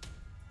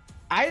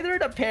either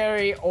the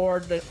parry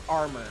or the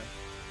armor.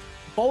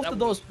 Both of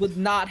those would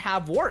not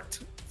have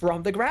worked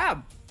from the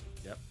grab.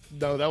 Yep.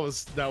 No, that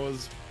was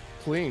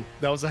clean.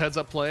 That was a heads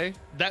up play.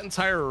 That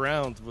entire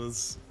round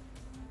was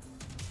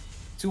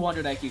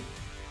 200 IQ.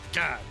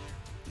 God.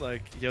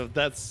 Like, you know,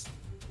 that's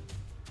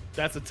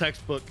a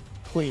textbook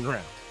clean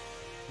round.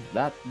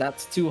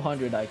 That's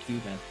 200 IQ,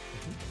 man.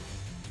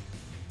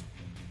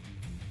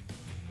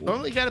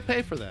 Only got to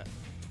pay for that.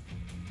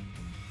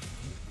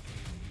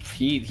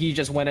 He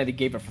just went and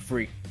gave it for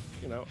free.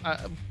 You know,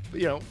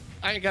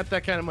 I ain't got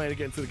that kind of money to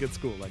get into a good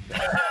school like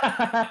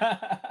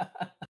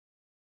that.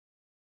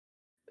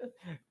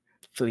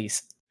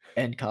 Please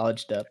end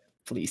college debt,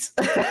 please.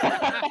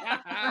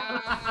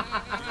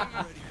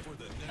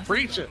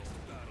 Preach it.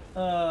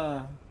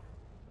 But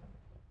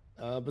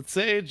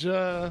Sage,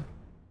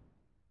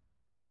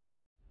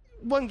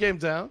 one game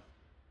down.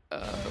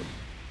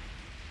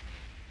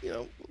 You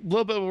know, a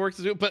little bit of work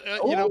to do, but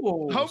you know,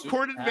 home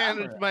court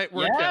advantage might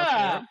work out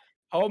there.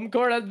 Home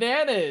court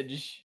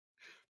advantage.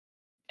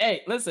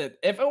 Hey, listen,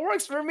 if it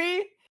works for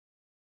me,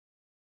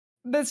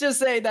 let's just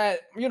say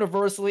that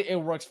universally it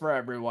works for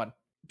everyone.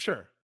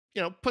 Sure.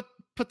 You know, put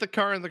the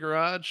car in the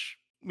garage,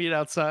 meet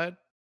outside.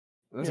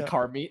 There's a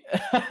car meet.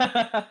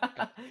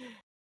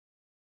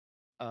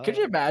 Could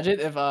you imagine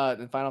if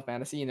in Final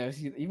Fantasy, you know,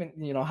 even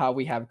you know how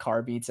we have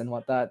car meets and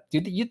whatnot? Do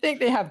you think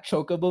they have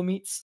chocobo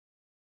meets?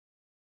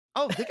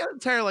 Oh, they got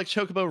entire like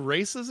chocobo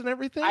races and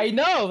everything. I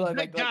know,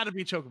 like gotta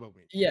be chocobo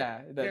meat.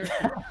 Yeah.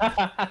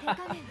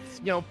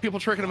 You know, people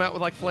tricking them out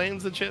with like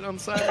flames and shit on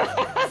the side.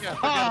 Yeah,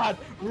 God,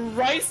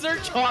 Ricer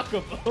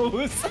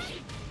chocobos.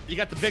 You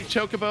got the big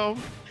chocobo.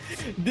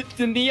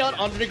 The neon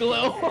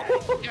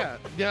underglow. Yeah,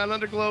 neon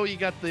underglow. You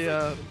got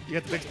the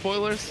big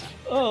spoilers.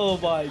 Oh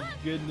my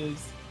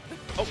goodness.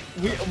 Oh,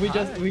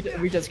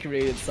 we just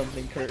created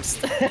something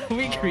cursed.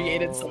 We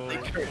created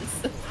something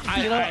cursed.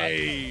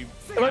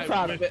 We're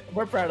proud of it.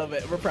 We're proud of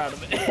it. We're proud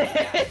of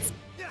it.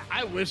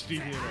 I wish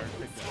DeviantArt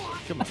picked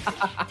that. Come on.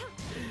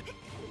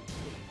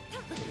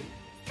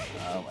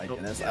 Oh my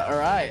goodness. All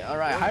right.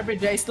 Hybrid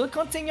J still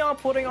continue on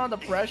putting on the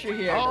pressure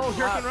here. Oh,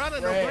 here can run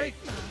it. No break.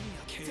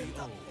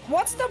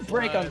 What's the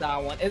break on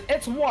that one?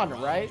 It's one,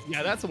 right?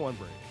 Yeah, that's a one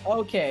break.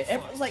 Okay,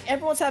 it's like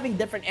everyone's having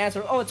different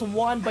answers. Oh, it's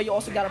one, but you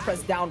also gotta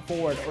press down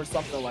forward or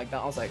something like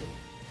that. I was like,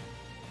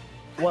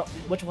 what?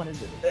 Which one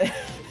is it?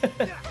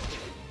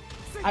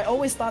 I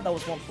always thought that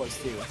was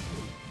 1+2.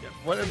 Yeah,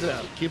 what is it?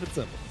 Keep it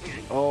simple.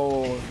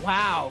 Oh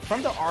wow!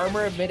 From the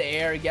armor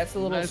midair, gets a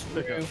little nice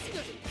screw.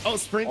 Oh,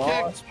 spring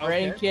kick.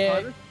 Spring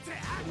kick.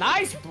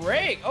 Nice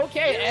break.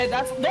 Okay, and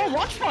that's no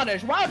rush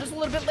punish. Wow, just a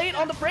little bit late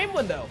on the frame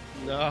window.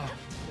 No.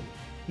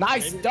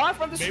 Nice done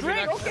from the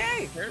string.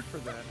 Okay. Prepared for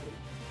that.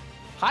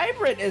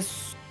 Hybrid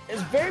is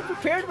very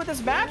prepared with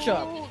this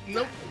matchup.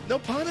 Oh, no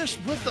punish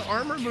with the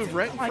armor move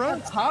right in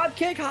front. Hop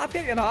kick, and hop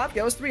kick.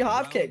 That was 3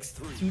 hop kicks.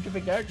 2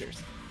 different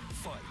characters.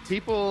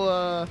 People,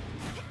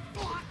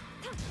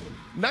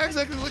 not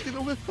exactly looking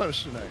to whiff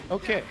punish tonight.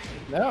 Okay.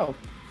 No.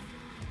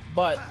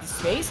 But the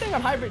spacing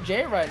on Hybrid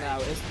J right now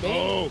is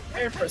being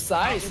very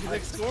precise.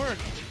 Big score.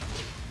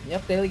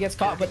 Yep, Daly gets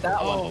caught with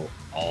that one.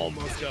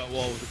 Almost got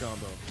wall with the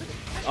combo.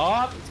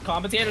 Oh,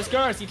 commentator's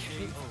curse. He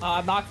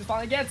knocked his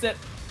final against it.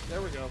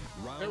 There we go.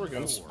 There we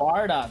go.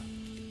 Sparta.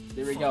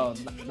 There we go.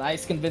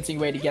 Nice convincing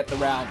way to get the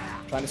round.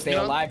 Trying to stay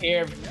alive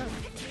here.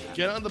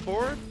 Get on the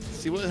board.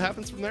 See what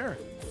happens from there.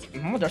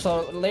 There's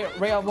a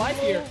ray of life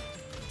here.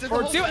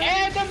 For 2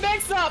 and the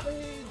mix up.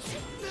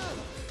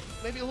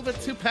 Maybe a little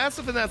bit too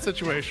passive in that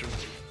situation.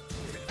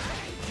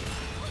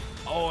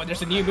 Oh, and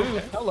there's a new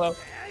move. Hello.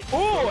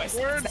 Oh, is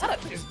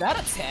that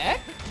a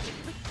tech?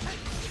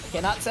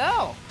 Cannot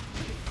tell.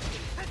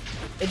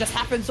 It just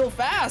happened so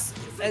fast.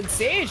 And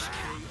Sage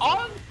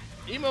on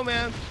Emo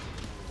man.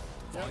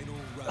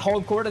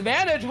 home court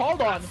advantage.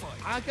 Hold on.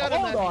 I gotta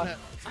imagine that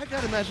I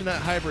gotta imagine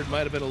that hybrid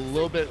might have been a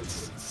little bit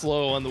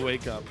slow on the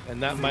wake up,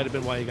 and that might have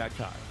been why he got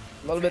caught.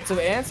 A little bit too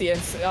antsy,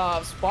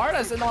 and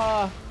Sparta's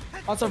on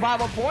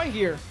survival point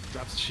here.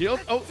 Drops the shield.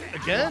 Oh,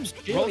 again.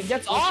 He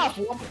gets off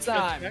one more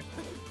time.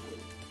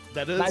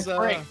 That is Nice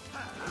break.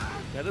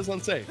 That is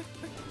unsafe.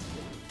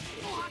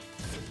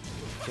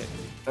 Okay.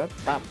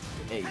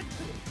 Hey.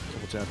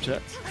 Double jab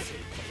checks.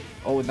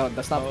 Oh no,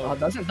 that's not.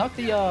 Doesn't duck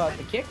the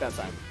kick that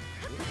time.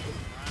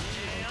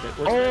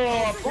 Okay,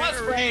 Oh, plus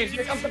rage!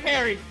 Here comes the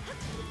parry.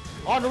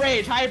 On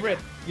rage, hybrid.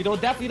 You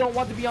definitely don't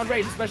want to be on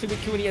rage, especially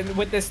with Cooney and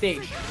with this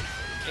stage.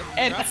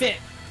 And that's it.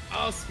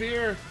 Oh,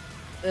 spear.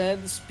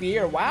 And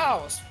spear.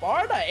 Wow,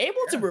 Sparta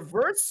able to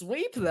reverse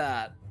sweep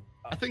that.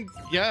 I think,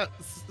 yeah,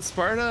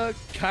 Sparta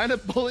kind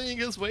of bullying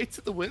his way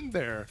to the win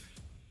there.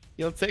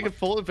 You know, taking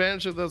full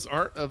advantage of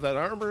that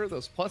armor,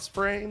 those plus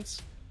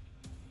frames.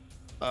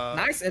 A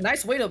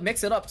nice way to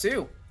mix it up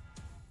too.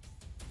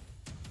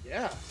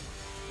 Yeah.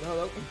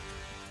 No,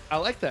 I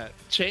like that.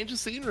 Change of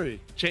scenery,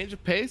 change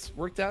of pace,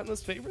 worked out in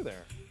his favor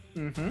there.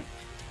 You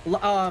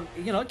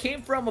know, it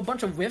came from a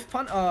bunch of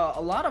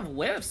a lot of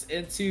whiffs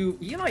into,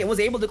 you know, it was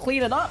able to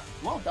clean it up.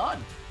 Well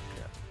done.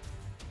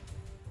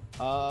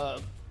 Yeah.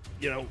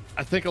 You know,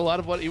 I think a lot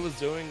of what he was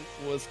doing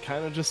was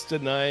kind of just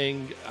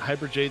denying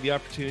Hybrid J the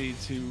opportunity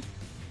to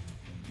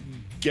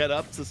get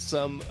up to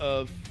some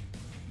of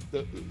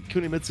the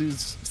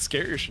Kunimitsu's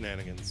scarier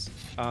shenanigans.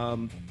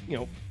 You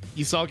know,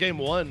 you saw game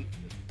one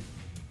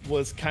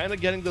was kind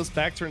of getting those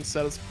back turn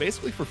setups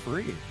basically for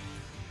free.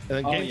 And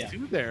then game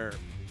two there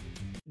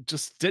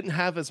just didn't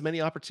have as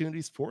many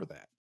opportunities for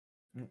that.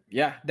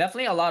 Yeah,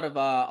 definitely a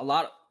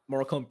lot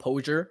more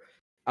composure.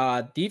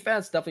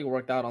 Defense definitely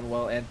worked out on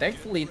well, and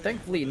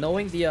thankfully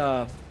knowing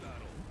the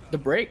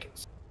break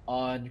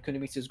on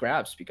Kunimitsu's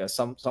grabs, because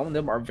some of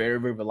them are very,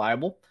 very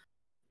reliable.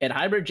 And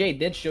Hybrid J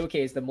did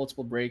showcase the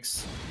multiple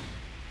breaks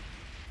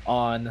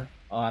on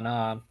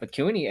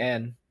Kuni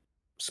and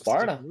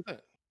Sparta.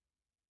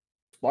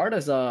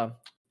 Sparta's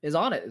is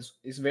on it.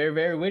 Is very,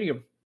 very witty.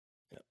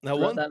 Yeah. Now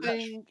one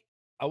thing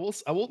I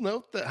will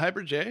note that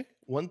Hybrid J,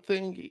 one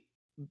thing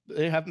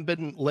they haven't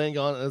been laying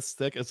on as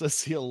thick as I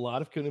see a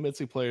lot of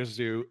Kunimitsu players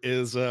do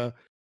is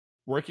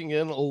working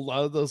in a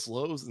lot of those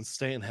lows and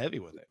staying heavy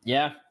with it.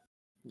 Yeah.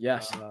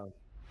 Yes.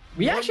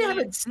 We actually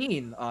haven't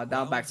seen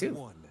down back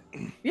too.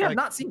 We have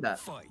not seen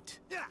that.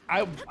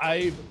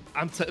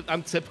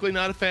 I'm typically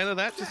not a fan of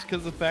that just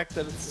because of the fact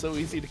that it's so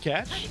easy to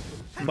catch,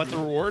 but the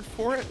reward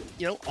for it,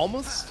 you know,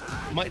 almost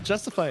might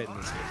justify it in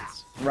this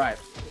case. Right.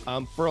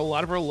 For a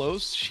lot of her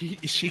lows, she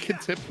can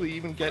typically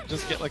even get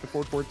like a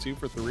 4-4-2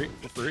 for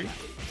free.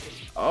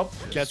 Oh,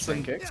 get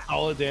some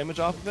solid damage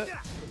off of it.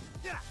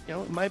 You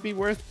know, it might be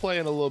worth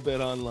playing a little bit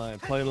online,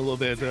 playing a little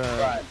bit.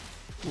 Right.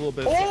 A little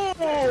bit. Oh,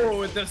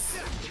 oh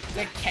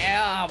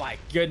my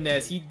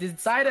goodness! He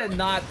decided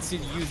not to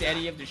use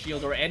any of the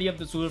shield or any of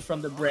the tools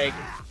from the break,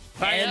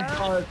 and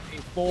does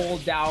a full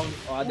down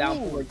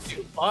forward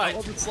two.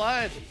 But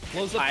slide.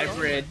 Close up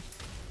hybrid.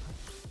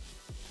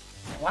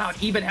 Wow,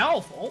 even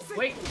health. Oh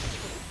wait.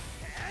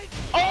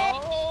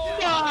 Oh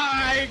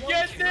my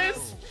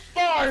goodness,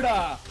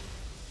 Sparta!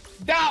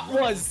 That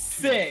was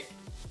sick.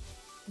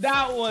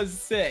 That was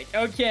sick.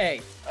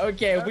 Okay,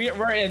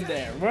 we're in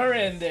there. We're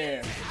in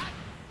there.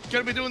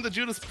 Gonna be doing the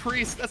Judas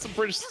Priest. That's some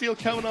British steel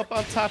coming up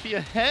on top of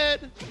your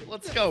head.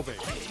 Let's go, baby.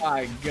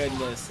 My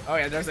goodness. Oh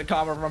yeah, there's a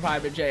comment from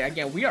Hybrid J.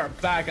 Again, we are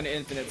back on the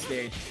infinite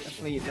stage.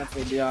 Definitely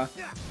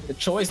the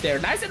choice there.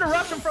 Nice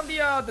interruption from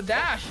the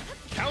dash.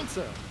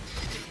 Counter.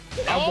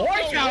 More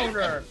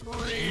counter.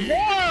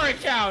 More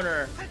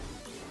counter.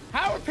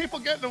 How are people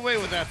getting away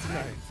with that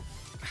tonight?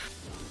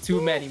 Too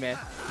many, man.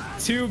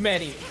 Too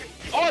many.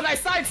 Oh,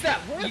 nice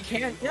sidestep. You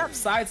can't. Yep,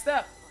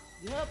 sidestep.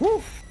 Yep.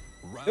 Woo.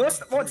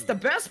 What's the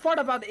best part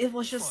about it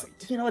was just,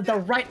 you know, the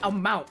right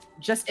amount,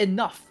 just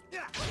enough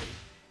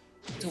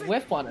to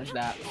whiff punish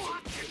that.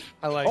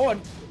 I like. Oh,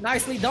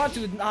 nicely done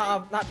to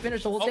not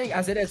finish the whole thing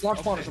as it is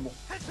launch punishable.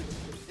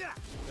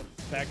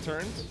 Back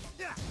turns.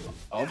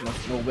 Oh,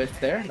 no whiff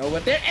there, no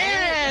whiff there,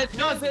 and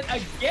does it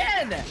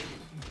again.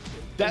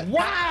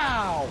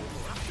 Wow.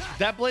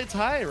 That blade's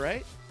high,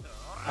 right?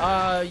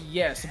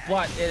 Yes,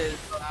 but it is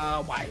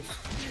why?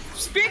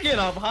 Speaking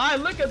of high,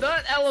 look at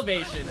that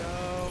elevation.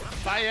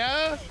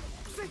 Fire!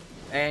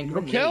 And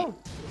group kill.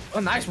 Oh,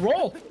 nice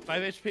roll.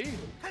 5 HP.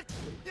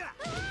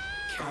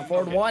 Count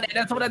forward one, and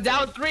that's for the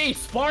down three.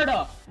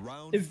 Sparta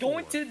is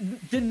going to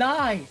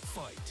deny.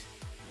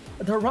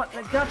 They're not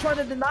trying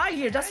to deny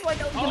here. That's like,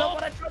 you know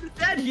what I tried to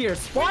say here.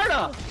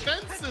 Sparta.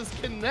 Fences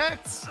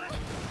connects.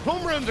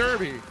 Home run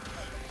derby.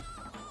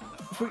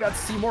 We got to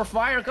see more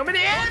fire coming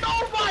in.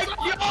 Oh my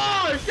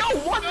gosh! Yo,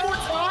 one more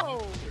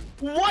time.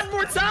 One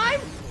more time.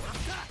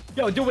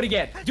 Yo, do it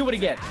again. Do it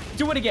again.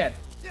 Do it again.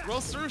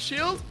 Rolls through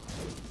shield.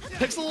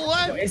 Pixel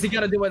alive. Yo, is he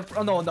gonna do it?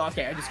 Oh no,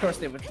 okay. I just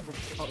cursed it.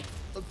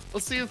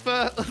 Let's see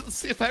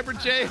if Hybrid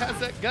J has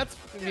that guts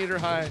meter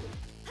high.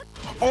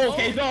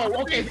 Okay, no.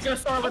 Okay, he's gonna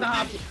start with a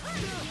hop.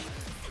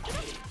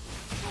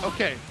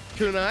 Okay,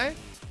 Kunai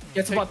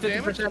gets about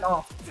 50%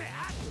 off.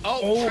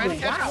 Oh, wow.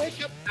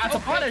 That's a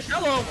punish.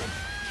 Hello.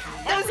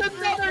 There's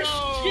another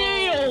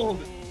shield!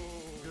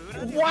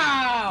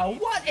 Wow,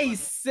 what a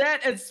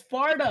set! And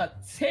Sparta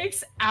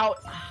takes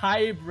out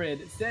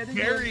Hybrid.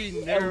 Very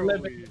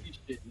narrowly.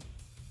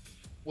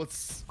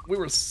 We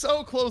were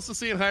so close to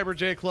seeing Hybrid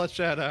J clutch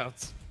that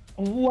out.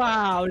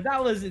 Wow,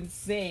 that was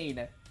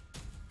insane.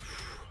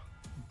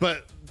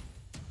 But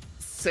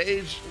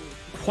Sage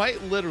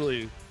quite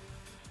literally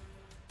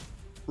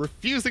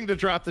refusing to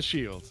drop the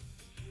shield.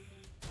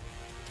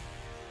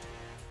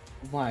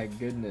 My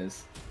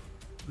goodness.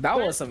 That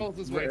was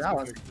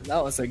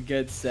a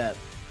good set.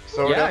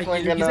 So we're Yeah,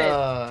 definitely you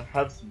gonna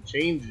have some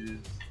changes.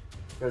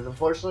 Because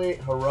unfortunately,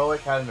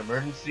 Heroic had an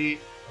emergency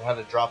and had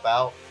to drop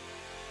out.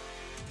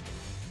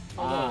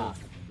 Ah.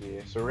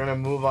 Yeah, so we're gonna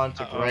move on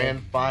to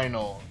Grand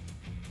Final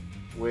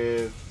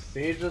with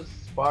Sage's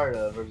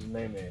Sparta versus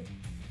Meme.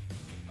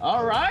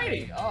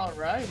 Alrighty.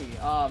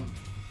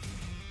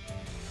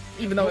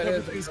 Even though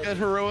Everything's good,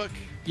 Heroic.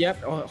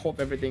 Yep, I hope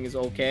everything is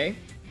okay.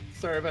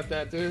 Sorry about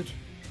that, dude.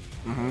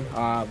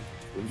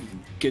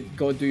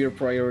 Go do your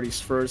priorities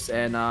first,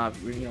 and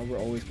we're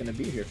always gonna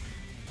be here.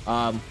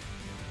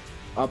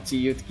 Up to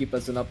you to keep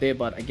us an update,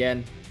 but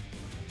again,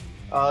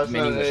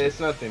 it's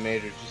nothing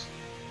major. Just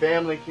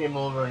family came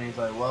over and he's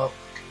like, well,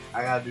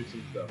 I gotta do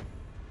some stuff.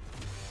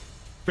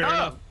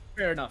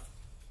 Fair enough.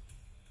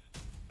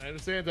 I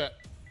understand that.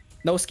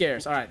 No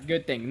scares. All right,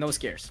 good thing. No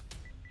scares.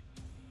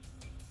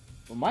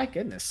 Well, my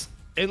goodness.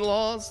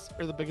 In-laws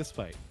are the biggest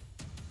fight.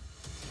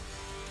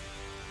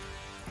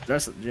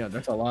 There's a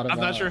lot of. I'm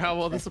not sure how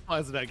well this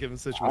applies to that given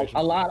situation.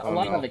 A lot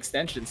of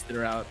extensions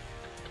throughout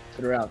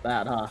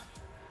that, huh?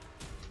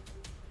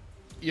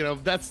 You know,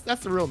 that's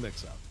the real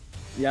mix-up.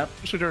 Yep.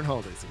 Especially during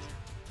holiday season.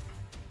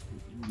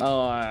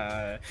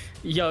 Oh,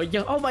 yo!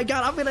 Oh my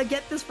God! I'm gonna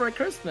get this for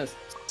Christmas.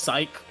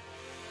 Psych.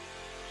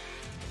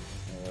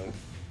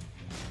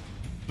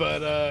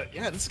 But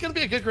yeah, this is gonna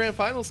be a good grand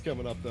finals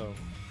coming up, though.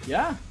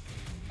 Yeah.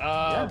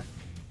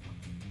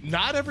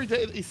 Not every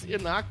day that you see a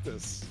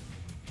Noctis.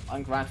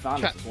 On grand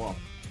finals as well.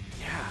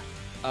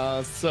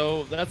 Yeah.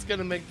 So that's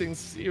gonna make things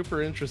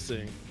super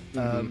interesting.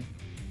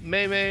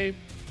 Meme,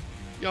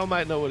 y'all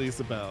might know what he's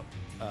about.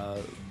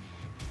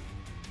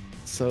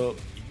 So,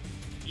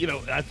 you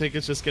know, I think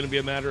it's just gonna be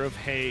a matter of,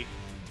 hey,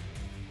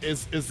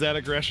 is that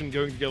aggression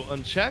going to go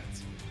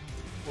unchecked,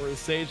 or is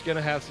Sage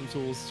gonna have some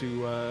tools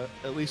to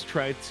at least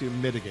try to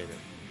mitigate it?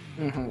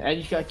 And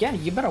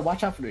again, you better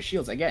watch out for the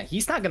shields. Again,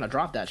 he's not gonna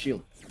drop that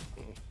shield.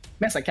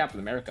 That's like Captain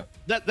America.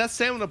 That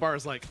stamina bar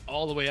is like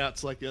all the way out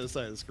to like the other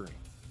side of the screen.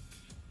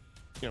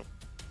 You know,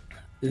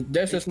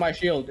 this is my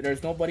shield.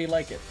 There's nobody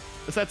like it.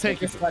 it's that tank.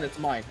 This one is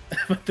mine.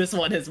 But this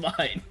one is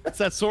mine. It's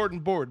that sword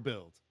and board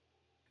build.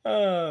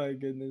 Oh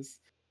goodness.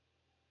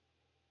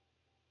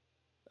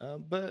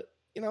 But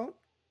you know,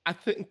 I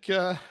think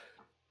Get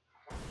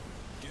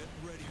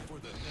ready for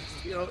the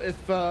next you know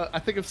I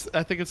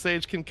think if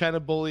Sage can kind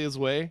of bully his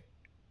way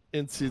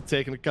into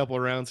taking a couple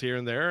of rounds here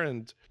and there,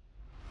 and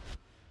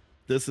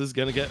this is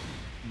gonna get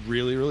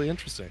really, really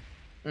interesting.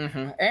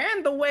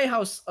 And the way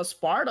how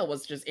Sparta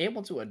was just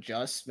able to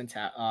adjust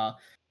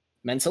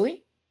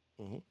mentally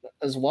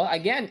as well.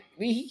 Again,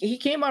 he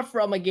came out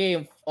from a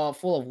game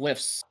full of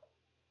whiffs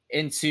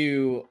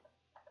into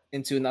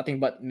nothing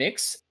but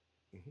mix.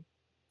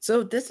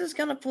 So this is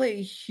gonna play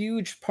a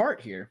huge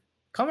part here,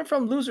 coming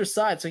from loser's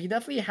side. So he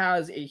definitely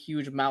has a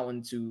huge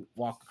mountain to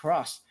walk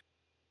across.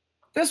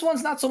 This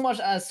one's not so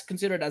much as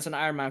considered as an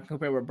Iron Man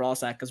compared with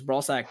Brawlsack, because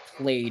Brawlsack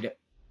played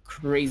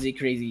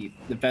crazy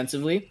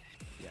defensively.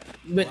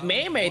 With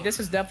Meme, this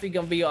is definitely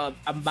gonna be a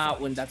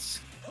mountain that's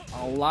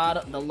a lot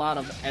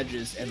of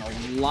edges and a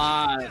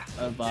lot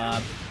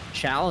of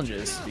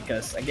challenges,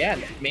 because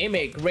again,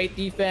 Meme, great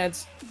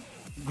defense,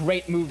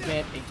 great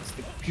movement, and just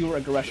pure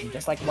aggression,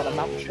 just like what a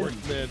mountain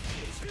should be.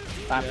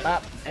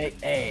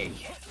 Hey.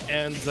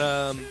 And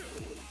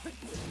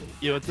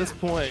you know, at this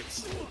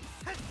point,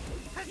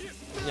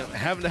 you know,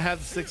 having to have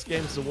the 6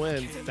 games to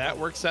win, that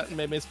works out in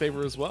Meme's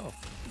favor as well.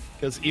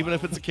 Because even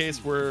if it's a case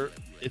where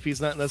if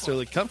he's not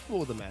necessarily comfortable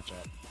with the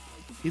matchup,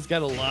 he's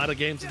got a lot of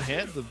games in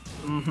hand to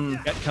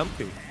get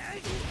comfy.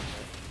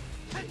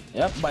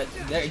 Yep, but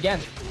there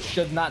again,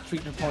 should not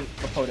treat your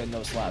opponent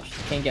no slaps.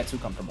 Can't get too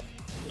comfortable.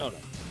 Oh no.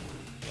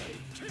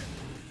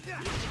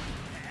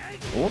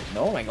 Oh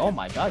no! Like, oh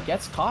my God,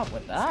 gets caught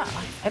with that.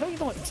 I don't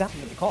even know exactly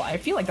what to call it. I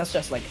feel like that's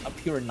just like a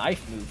pure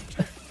knife move.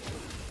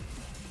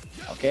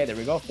 Okay, there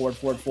we go.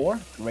 Forward 4.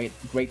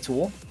 Great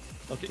tool.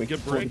 Okay, Great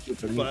good tool break.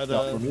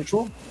 for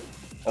neutral.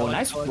 Oh,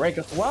 nice break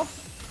as well.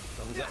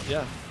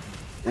 Yeah.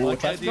 Ooh,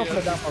 Like let's go for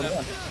the down for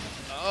one.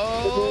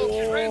 Oh,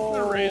 straight to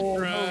the rage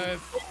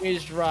drive.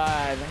 Rage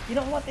drive. You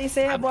know what they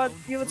say about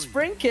you with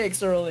spring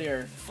kicks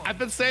earlier? I've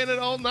been saying it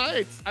all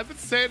night. I've been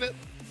saying it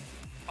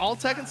all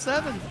Tekken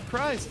 7.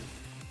 Christ.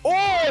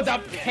 Oh,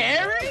 the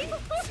parry?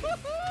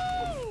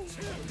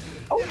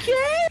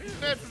 Okay.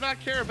 Man does not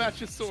care about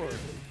your sword.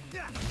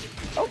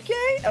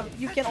 Okay.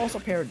 You can also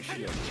parry the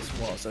shield as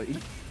well, so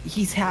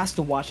he has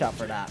to watch out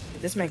for that.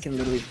 This man can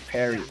literally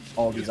parry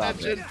all these That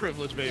objects. Jin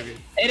privilege, baby.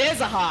 It is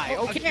a high.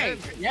 Oh, Okay. again.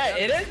 Yeah,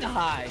 it is a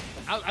high.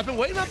 I've been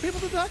waiting on people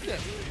to duck it.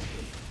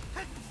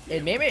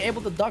 And maybe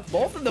able to duck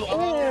both of them.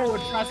 Oh,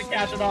 tries to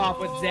catch it off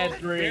with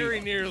Z3. Very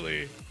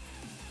nearly.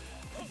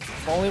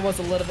 If only was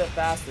a little bit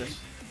faster.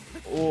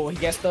 Oh, he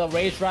gets the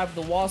rage drive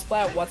with the wall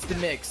splat. What's the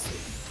mix?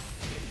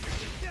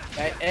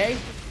 Okay, A.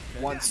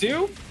 1,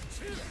 2.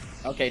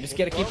 Okay, just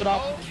gotta keep it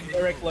off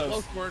very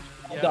close. Well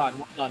done,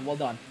 well done, well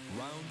done.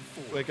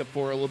 Wake up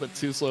 4 a little bit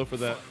too slow for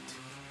that.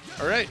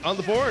 All right, on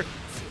the board.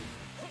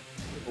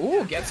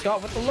 Ooh, gets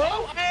caught with the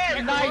low.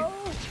 And nice.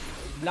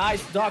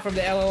 Nice duck from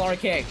the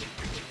LLRK.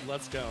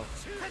 Let's go.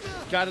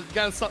 Got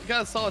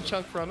a solid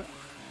chunk from it.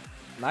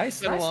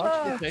 Nice, Nice.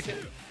 nice. Take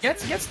it.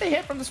 Gets the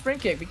hit from the spring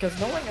kick because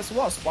knowing as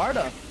well,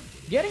 Sparta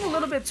getting a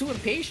little bit too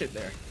impatient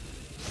there.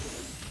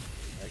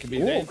 That can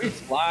be Ooh, dangerous.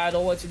 slide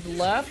over to the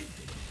left.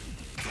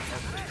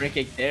 Spring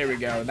kick, there we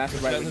go. And that's the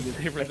right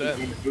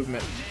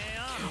movement.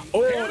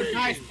 Oh,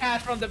 nice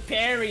pass from the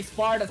parry.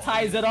 Sparta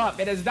ties it up.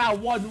 It is now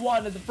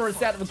 1-1 in the first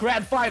set of the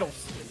grand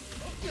finals.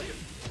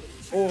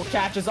 Oh,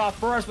 catches off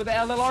first with the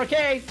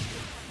LLRK.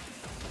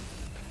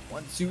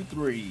 1, 2,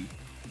 3.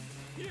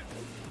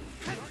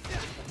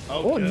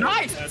 Oh, good.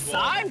 nice Bad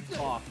side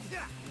block.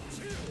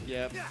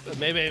 Yeah, but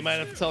maybe I might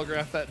have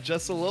telegraphed that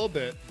just a little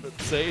bit. But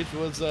Sage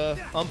was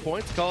on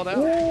point to call it out.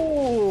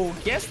 Ooh,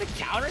 guess the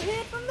counter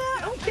hit from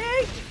that.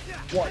 Okay.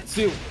 1,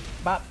 2.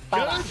 Ba, ba,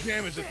 ba. Good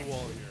damage at the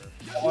wall here.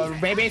 Or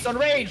maybe it's on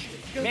rage.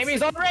 Maybe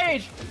it's on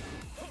rage.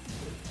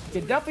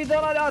 It definitely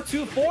done on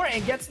 2-4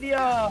 and gets the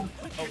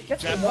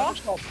gets the wall.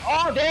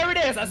 Oh, there it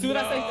is. As soon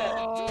as I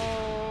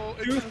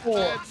said it.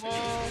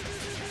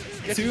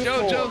 2-4. Get your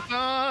JoJo's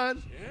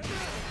on.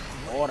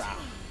 Ora.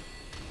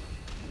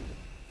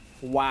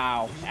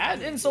 Wow.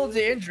 Add insult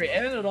to injury.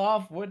 Ended it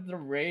off with the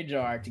Rage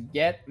Art to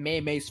get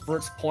May's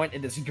first point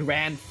in this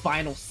grand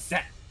final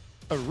set.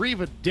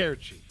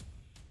 Arrivederci.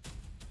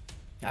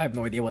 I have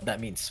no idea what that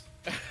means.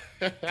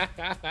 Is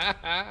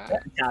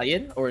that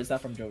Italian or is that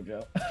from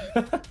JoJo?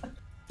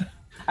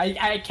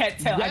 I can't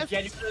tell. Yes. I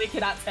genuinely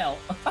cannot tell.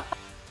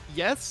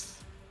 Yes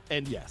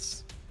and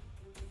yes.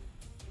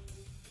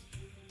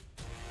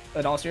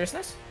 In all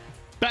seriousness?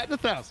 Bat in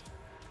 1,000.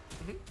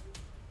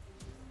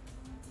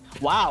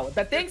 Wow,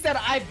 the things that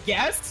I've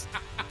guessed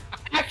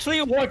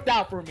actually worked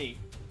out for me.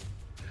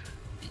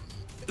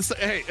 So,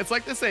 hey, it's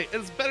like they say,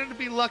 it's better to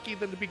be lucky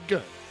than to be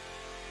good.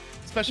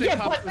 Especially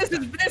Yeah, but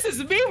this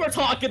is me we're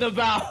talking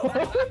about.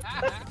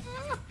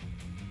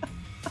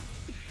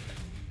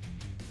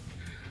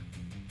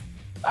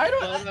 I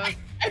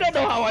don't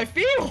know how I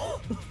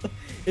feel.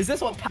 Is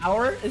this what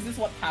power? Is this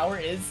what power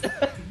is?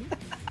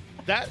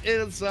 that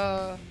is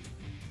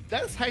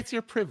high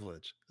tier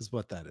privilege, is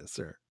what that is,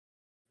 sir.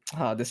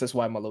 This is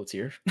why I'm a low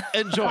tier.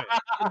 Enjoy it.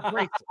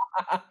 Embrace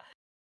it.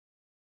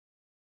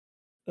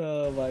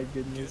 Oh my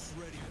goodness.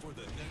 Ready for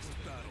the next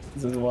battle.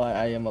 This is why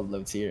I am a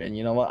low tier, and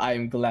you know what? I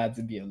am glad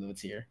to be a low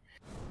tier.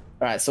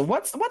 All right, so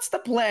what's the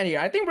plan here?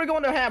 I think we're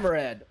going to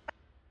Hammerhead.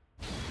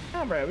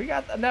 Hammerhead, we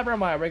got. Never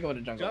mind, we're going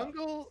to Jungle.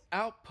 Jungle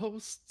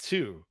Outpost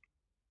 2.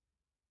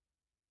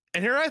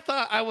 And here I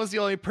thought I was the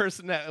only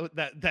person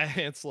that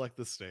hand select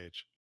this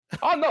stage.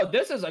 Oh no,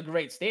 this is a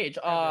great stage.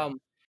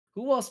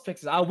 Who else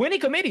picks it?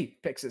 Winning Committee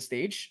picks this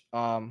stage.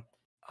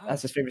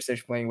 That's his favorite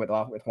stage playing with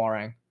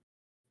Hwarang.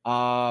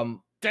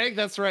 Dang,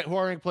 that's right.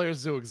 Hwarang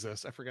players do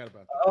exist. I forgot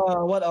about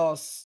that. What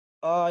else?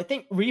 I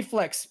think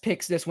Reflex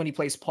picks this when he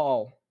plays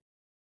Paul.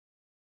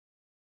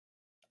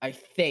 I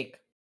think.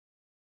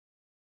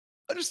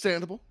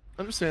 Understandable.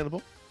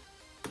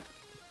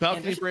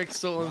 Balcony break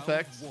still in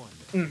effect.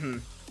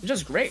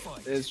 Just great.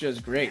 It's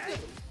just great.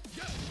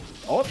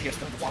 Oh, he gets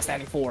the wall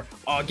standing 4.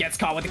 Oh, gets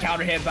caught with the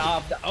counter hit.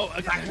 Oh,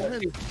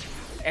 again.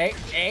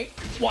 A.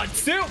 1,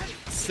 2.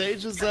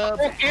 Sage is up.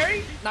 Oh,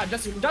 carry. Not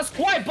just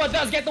quite, but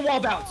does get the wall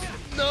bounce.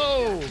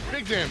 No,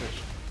 big damage.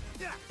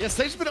 Yeah,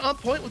 Sage's been on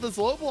point with his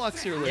low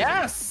blocks here lately.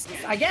 Yes.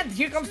 Again,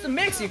 here comes the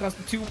mix. Here comes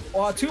the 2-1.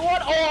 Oh,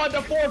 the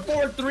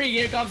 4-4-3.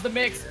 Here comes the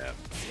mix. Yeah.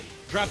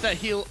 Drop that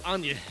heel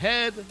on your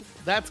head.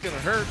 That's gonna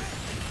hurt.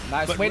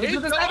 Nice But way to do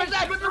rage this.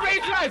 drive- With the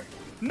rage drive.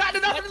 Not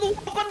enough in the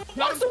wall, but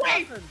walks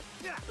away.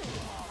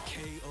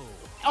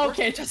 KO.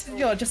 Okay, just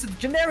a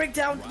generic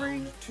down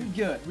 3.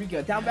 We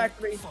good. Down back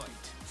 3.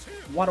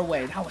 What a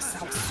way. That was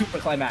super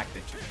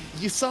climactic.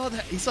 You saw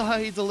that. You saw how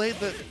he delayed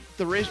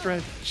the rage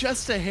drive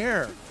just a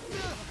hair.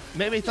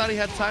 Maybe thought he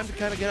had time to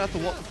kind of get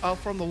out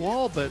from the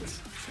wall, but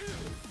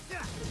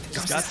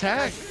just got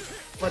tagged.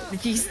 But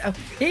he's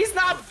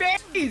not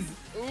phased.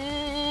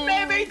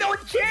 Maybe don't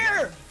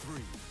care.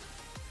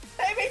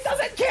 Maybe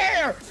doesn't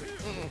care.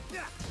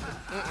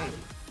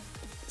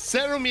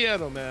 Cero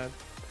miedo, man.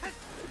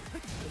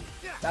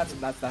 That's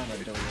not what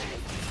we're doing.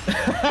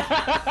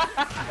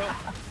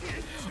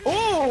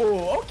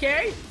 Ooh,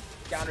 okay.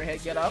 Counter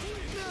hit, get up.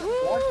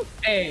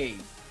 Hey.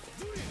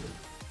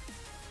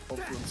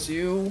 Open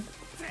 2.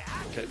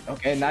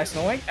 Okay, nice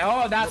knowing.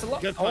 Oh, that's a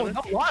lot. Oh,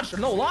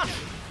 no launch.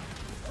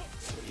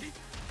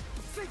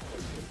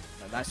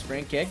 Nice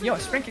spring kick. Yo,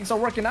 spring kicks are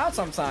working out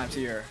sometimes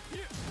here.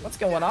 What's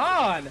going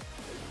on?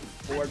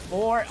 Forward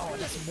 4. Oh,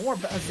 that's more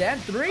than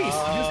 3. Using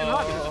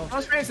up.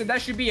 And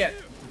that should be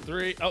it.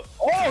 3. Oh,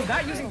 Oh,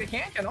 not using the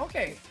can-can.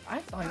 Okay. I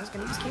thought he was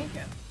going to use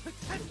can-can.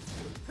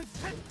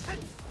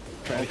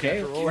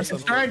 Okay.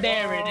 Turn.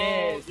 There it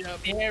is. Yep.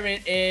 There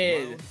it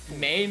is.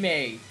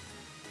 May.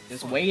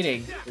 Just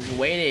waiting. Just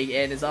waiting.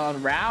 And it's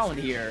on round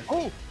here.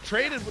 oh,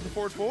 traded with the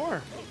forward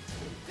 4.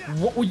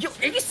 What,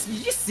 you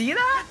see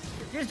that?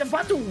 You're just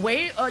about to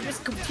wave,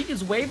 just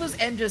continuous waves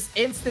and just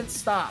instant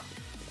stop.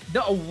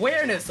 The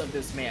awareness of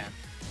this man.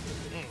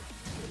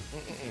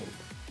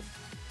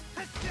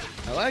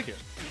 I like it.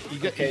 You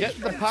get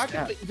in the pocket,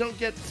 Yeah. but you don't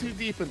get too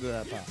deep into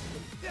that pocket.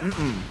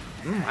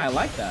 I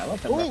like that. I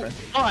like that Ooh. reference.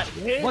 But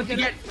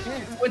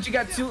once you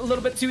got a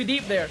little bit too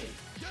deep there,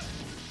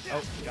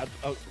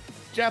 Oh,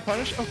 jab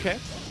punish. Okay.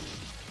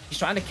 he's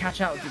trying to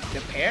catch out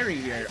the parry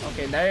here.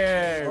 Okay,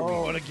 there.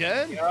 Oh, and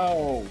again,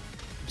 Yo,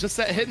 just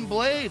that hidden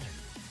blade.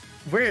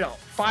 we're in a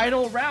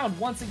final round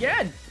once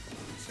again.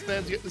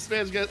 This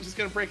man's just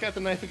gonna break out the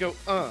knife and go,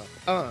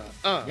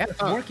 Yeah,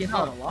 it's working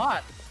out a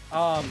lot.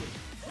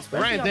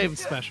 Especially Ryan on Davis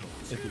special.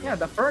 If you will. Yeah,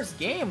 the first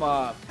game,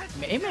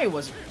 May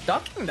was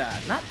ducking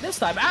that. Not this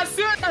time. As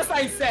soon as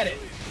I said it.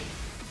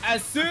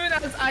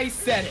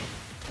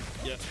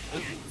 Yeah.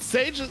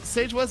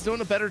 Sage was doing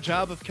a better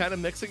job of kind of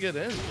mixing it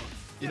in.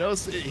 You know,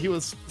 he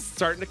was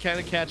starting to kind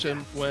of catch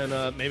him when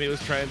maybe he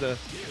was trying to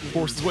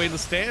force his way to the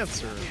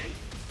stance or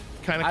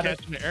kind of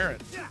catch him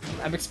errant.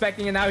 I'm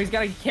expecting it now. He's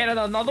gonna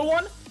Canada another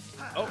one.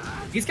 Oh,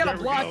 He's gonna there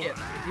we block go. it.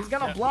 He's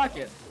gonna block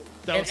it.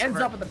 That And was ends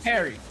smart. up with the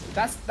parry.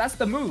 That's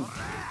the move.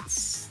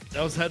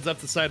 That was heads up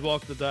the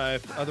sidewalk the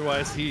dive.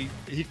 Otherwise, he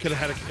could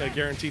have had a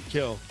guaranteed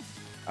kill.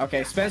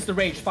 Okay, spends the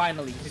rage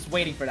finally. He's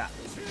waiting for that.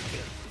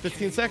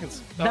 15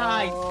 seconds.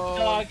 Nice Oh,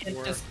 dog and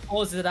four. just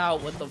closes it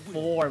out with the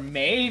 4.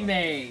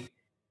 May.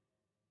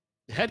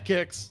 Head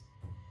kicks.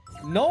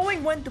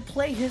 Knowing when to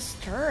play his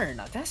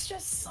turn. That's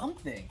just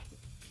something.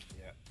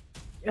 Yeah.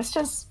 It's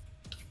just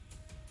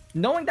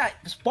knowing that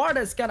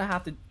Sparta's gonna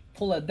have to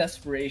pull a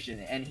desperation,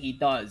 and he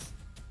does.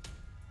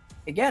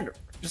 Again,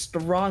 just the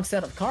wrong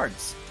set of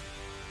cards.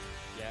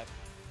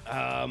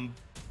 Yeah.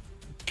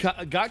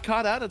 Got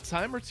caught out a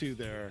time or two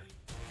there.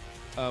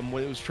 When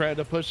he was trying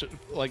to push,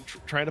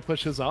 trying to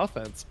push his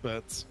offense,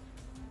 but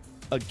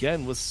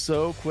again was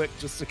so quick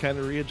just to kind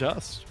of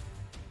readjust.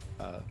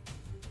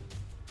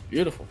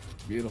 Beautiful.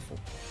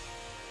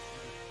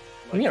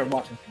 We are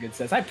watching some good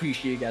sets. I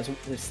appreciate you guys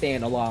for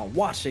staying along,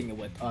 watching it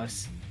with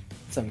us.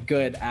 Some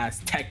good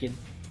ass Tekken.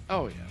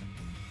 Oh yeah.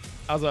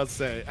 I was about to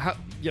say, how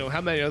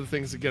many other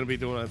things are going to be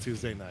doing on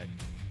Tuesday night?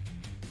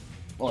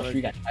 Well, if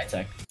you got high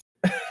tech.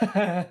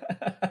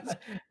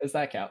 Does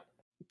that count?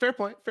 Fair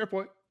point.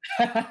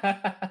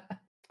 I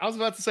was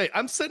about to say,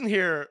 I'm sitting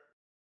here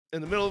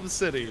in the middle of the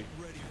city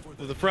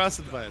with a frost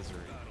advisory.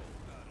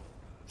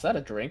 Is that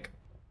a drink?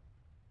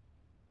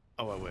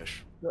 Oh, I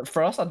wish. The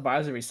Frost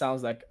Advisory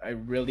sounds like a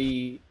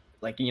really,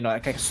 like a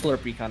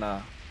Slurpee kind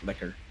of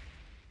liquor.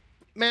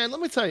 Man, let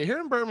me tell you, here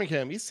in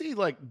Birmingham, you see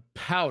like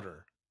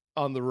powder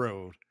on the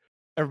road.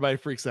 Everybody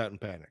freaks out and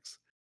panics.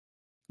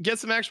 Get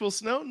some actual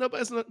snow,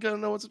 nobody's not gonna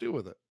know what to do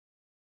with it.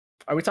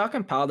 Are we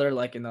talking powder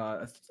like in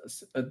a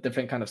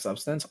different kind of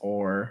substance,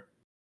 or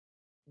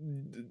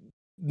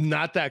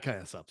Not that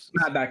kind of substance.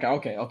 not that kind?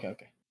 Okay.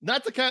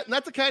 Not the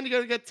kind you're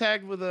gonna get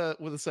tagged with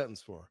a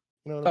sentence for.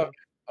 You know what I mean?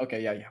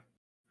 Okay, yeah.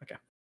 Okay.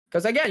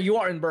 Because again, you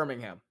are in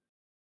Birmingham.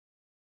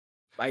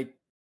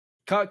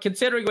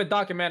 Considering with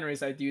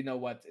documentaries, I do know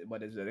what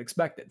is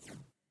expected.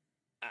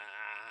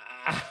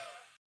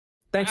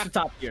 Thanks to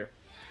Top Gear.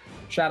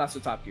 Shout out to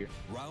Top Gear.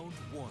 Round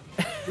 1.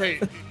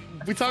 Wait,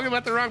 we talking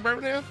about the wrong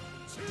Birmingham?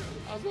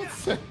 I was about to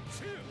say.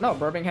 No,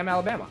 Birmingham,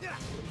 Alabama.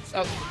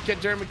 Oh, get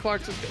Jeremy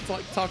Clark to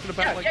talking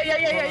about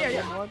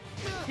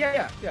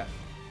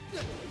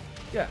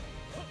Yeah.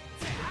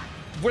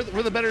 We're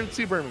the better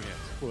two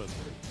Birminghams. Was.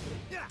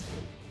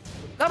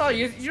 No,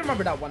 you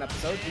remember that one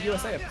episode, the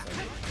USA episode.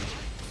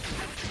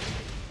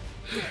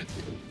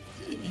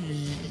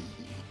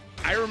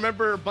 I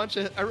remember a bunch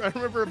of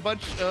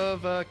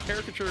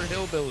caricature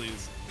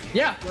hillbillies.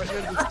 Yeah. Right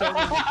near the start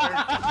of the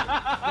character.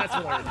 That's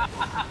what I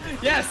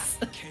remember. Yes.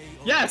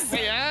 Yes.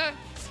 Yeah.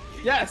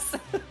 Yes.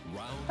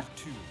 Round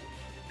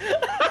 2.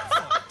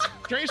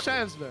 Great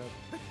times, man.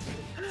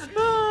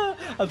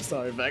 I'm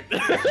sorry, Beck.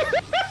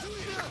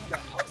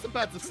 I was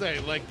about to say,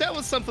 like, that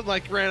was something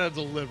like ran out of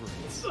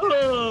Deliverance.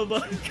 Oh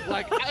my god.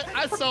 Like,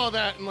 I saw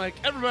that, and like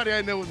everybody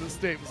I know in the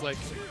state was like,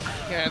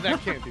 yeah,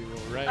 that can't be real,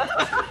 right?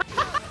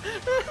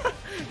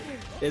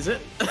 Is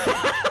it?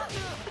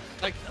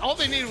 Like, all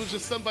they needed was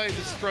just somebody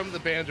to strum the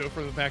banjo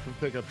from the back of a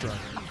pickup truck.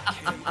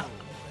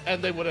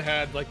 And they would have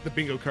had, like, the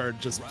bingo card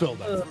just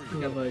filled up.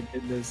 Oh my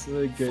goodness. Oh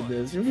my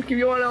goodness. You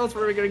know what else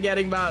we're gonna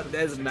getting about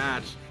this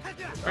match?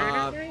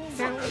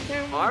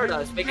 Arda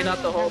is picking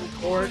up the home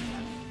court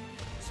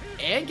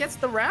and gets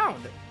the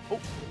round. Oh.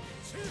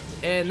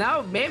 And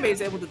now Meme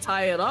is able to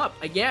tie it up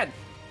again.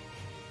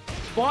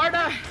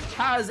 Sparta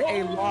has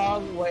a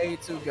long way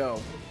to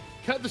go.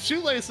 Cut the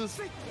shoelaces.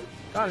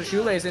 Got a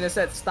shoelace and it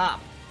said stop.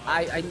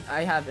 I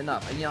have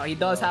enough. And, you know, he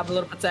does have a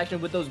little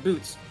protection with those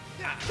boots.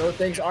 Those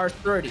things are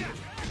sturdy.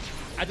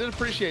 I did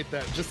appreciate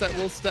that. Just that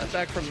little step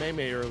back from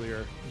Mei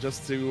Earlier,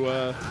 just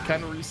to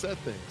kind of reset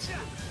things.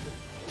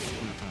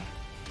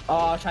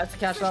 Oh, tries to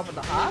catch up with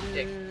the hop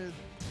kick.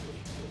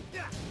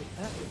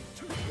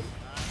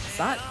 It's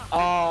not.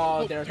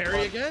 Oh, there's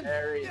parry again?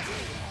 Parry.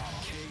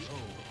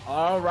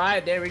 All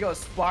right, there we go.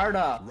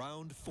 Sparta.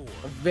 Round 4.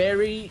 A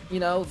very,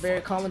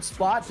 very common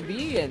spot to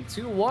be in.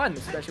 2-1,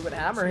 especially with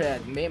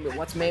Hammerhead.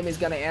 What's Mei's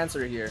gonna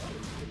answer here?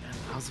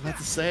 I was about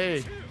to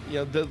say,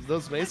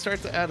 those may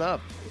start to add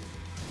up.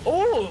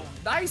 Oh,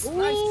 nice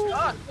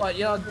shot. But,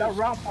 that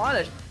wrong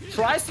punish.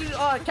 Tries to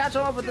catch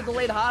him up with the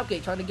delayed hop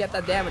kick, trying to get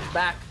that damage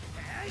back.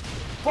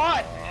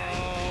 But,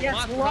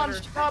 gets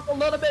launched up a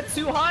little bit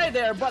too high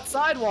there, but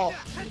sidewall.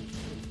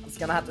 He's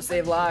gonna have to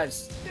save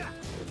lives.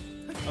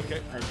 Okay.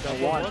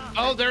 One.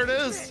 Oh, there it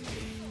is.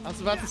 I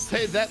was about to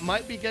say that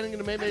might be getting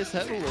into Mei's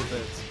head a little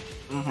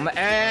bit.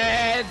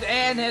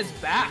 And his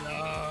back.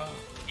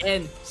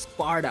 And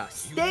Sparta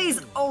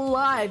stays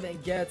alive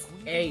and gets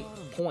a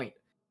point.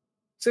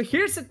 So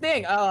here's the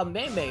thing,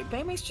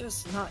 Mei's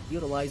just not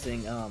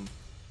utilizing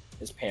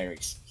his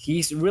parries.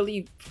 He's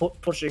really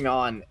pushing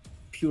on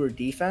pure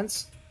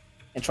defense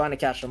and trying to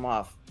catch them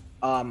off.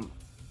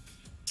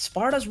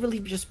 Sparta's really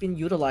just been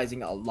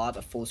utilizing a lot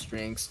of full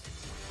strings,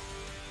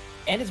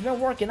 and it's been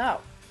working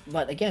out.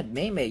 But again,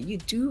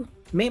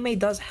 Mei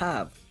does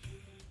have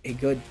a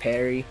good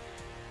parry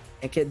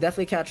and can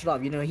definitely catch it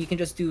off. He can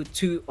just do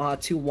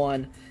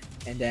 2-1,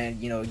 and then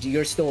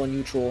you're still in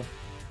neutral,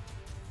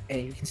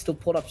 and you can still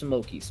put up some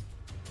Lokis.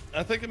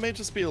 I think it may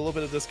just be a little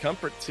bit of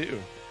discomfort too.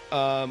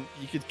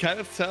 You could kind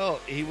of tell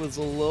he was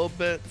a little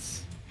bit.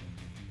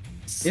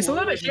 It's a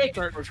little bit shaky.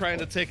 Trying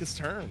to take his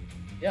turn.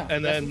 Yeah,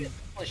 and then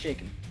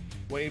shaking.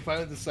 When he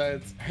finally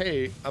decides,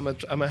 hey, I'm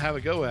gonna have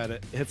a go at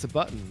it, hits a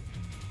button.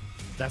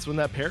 That's when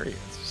that parry is.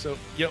 So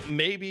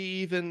maybe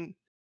even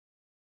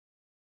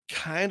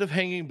kind of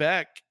hanging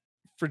back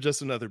for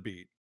just another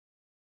beat.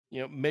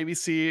 Maybe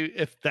see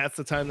if that's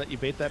the time that you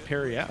bait that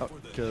parry out,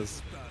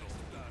 because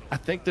I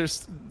think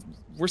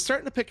we're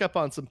starting to pick up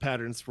on some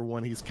patterns for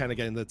when he's kind of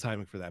getting the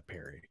timing for that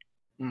parry.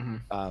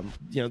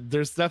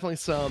 There's definitely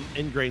some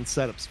ingrained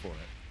setups for it.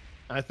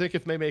 I think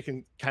if Mei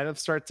can kind of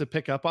start to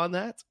pick up on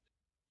that,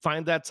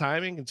 find that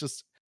timing and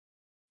just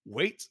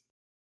wait,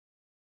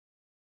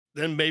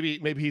 then maybe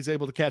he's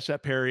able to catch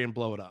that parry and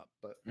blow it up.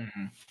 But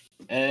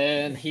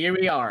and here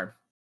we are.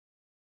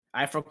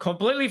 I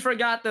completely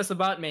forgot this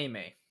about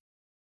Mei.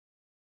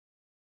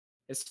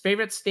 His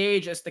favorite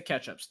stage is the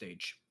catch-up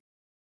stage.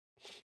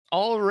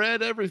 All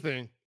red,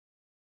 everything.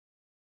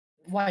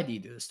 Why do you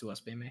do this to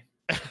us, Mei?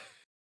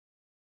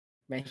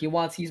 Man,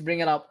 he's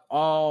bringing up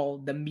all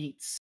the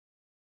meats,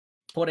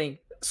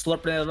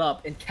 slurping it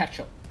up in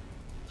ketchup.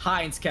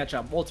 Heinz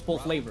ketchup, multiple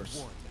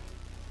flavors.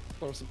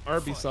 Throw some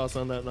Arby's sauce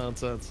on that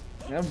nonsense.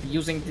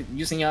 Using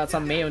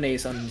some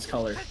mayonnaise on his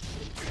color.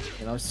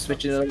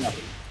 Switching it up.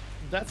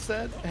 That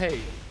said, hey,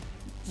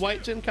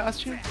 white gin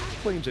costume,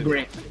 clean gin.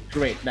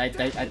 Great. I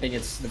think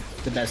it's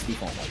the best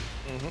default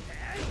one.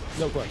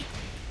 No question.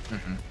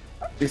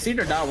 It's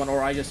either that one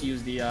or I just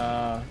use the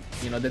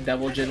the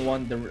devil gin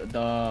one,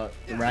 the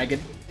ragged.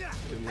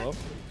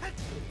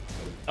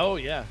 Oh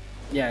yeah.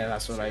 Yeah,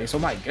 that's what I use. Oh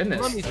my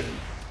goodness. Mummy gin.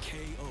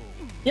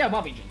 Yeah,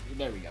 Mummy gin.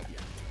 There we go.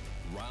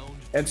 Yeah.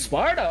 And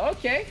Sparta,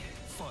 okay.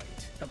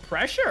 The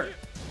pressure.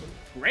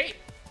 Great.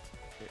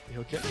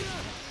 Okay.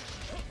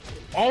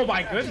 Oh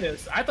my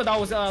goodness. I thought that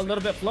was a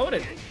little bit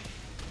floated.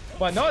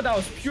 But no, that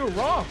was pure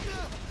raw.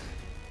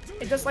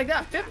 And just like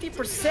that,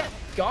 50%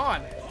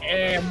 gone.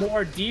 And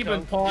more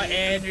demon paw,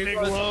 and it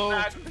goes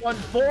back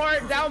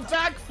 1-4, down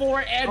back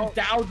 4, and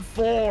down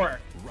 4.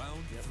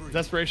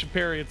 Desperation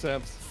parry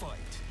attempts.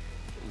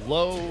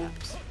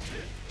 Loaves.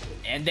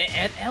 And then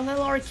at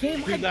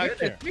LLRK, my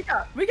goodness,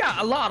 we got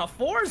a lot of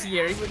 4s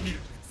here.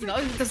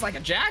 It's just like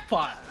a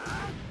jackpot.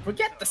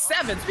 Forget the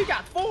 7s, we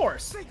got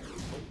 4s.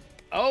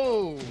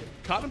 Oh,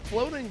 caught him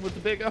floating with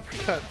the big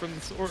uppercut from the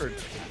sword.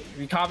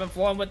 We caught him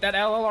floating with that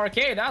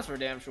LLRK, that's for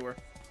damn sure.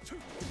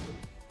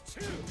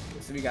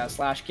 So we got a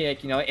slash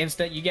kick,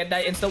 instant. You get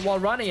that instant while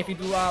running if you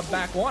do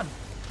back 1.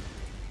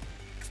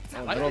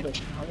 A little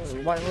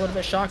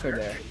bit shocker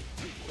there.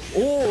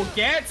 Oh,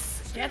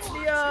 gets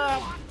the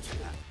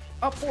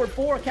up forward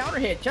 4 counter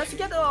hit just to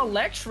get the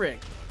electric.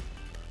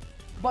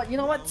 But you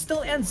know what?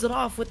 Still ends it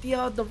off with the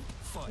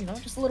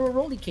just a little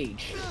rolly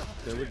cage.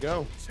 There we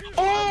go.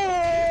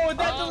 Oh,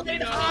 that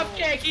delayed hop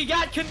kick. He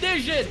got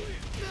conditioned.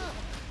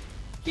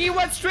 He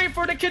went straight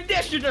for the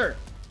conditioner.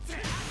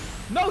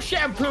 No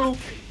shampoo.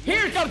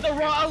 Here comes the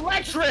raw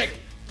electric.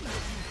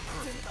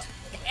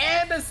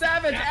 And the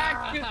Savage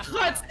action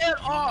cuts it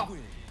off.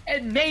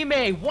 And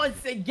Mei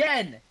once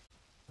again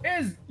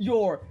is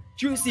your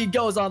Juicy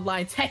Goes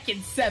Online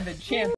Tekken 7 champion.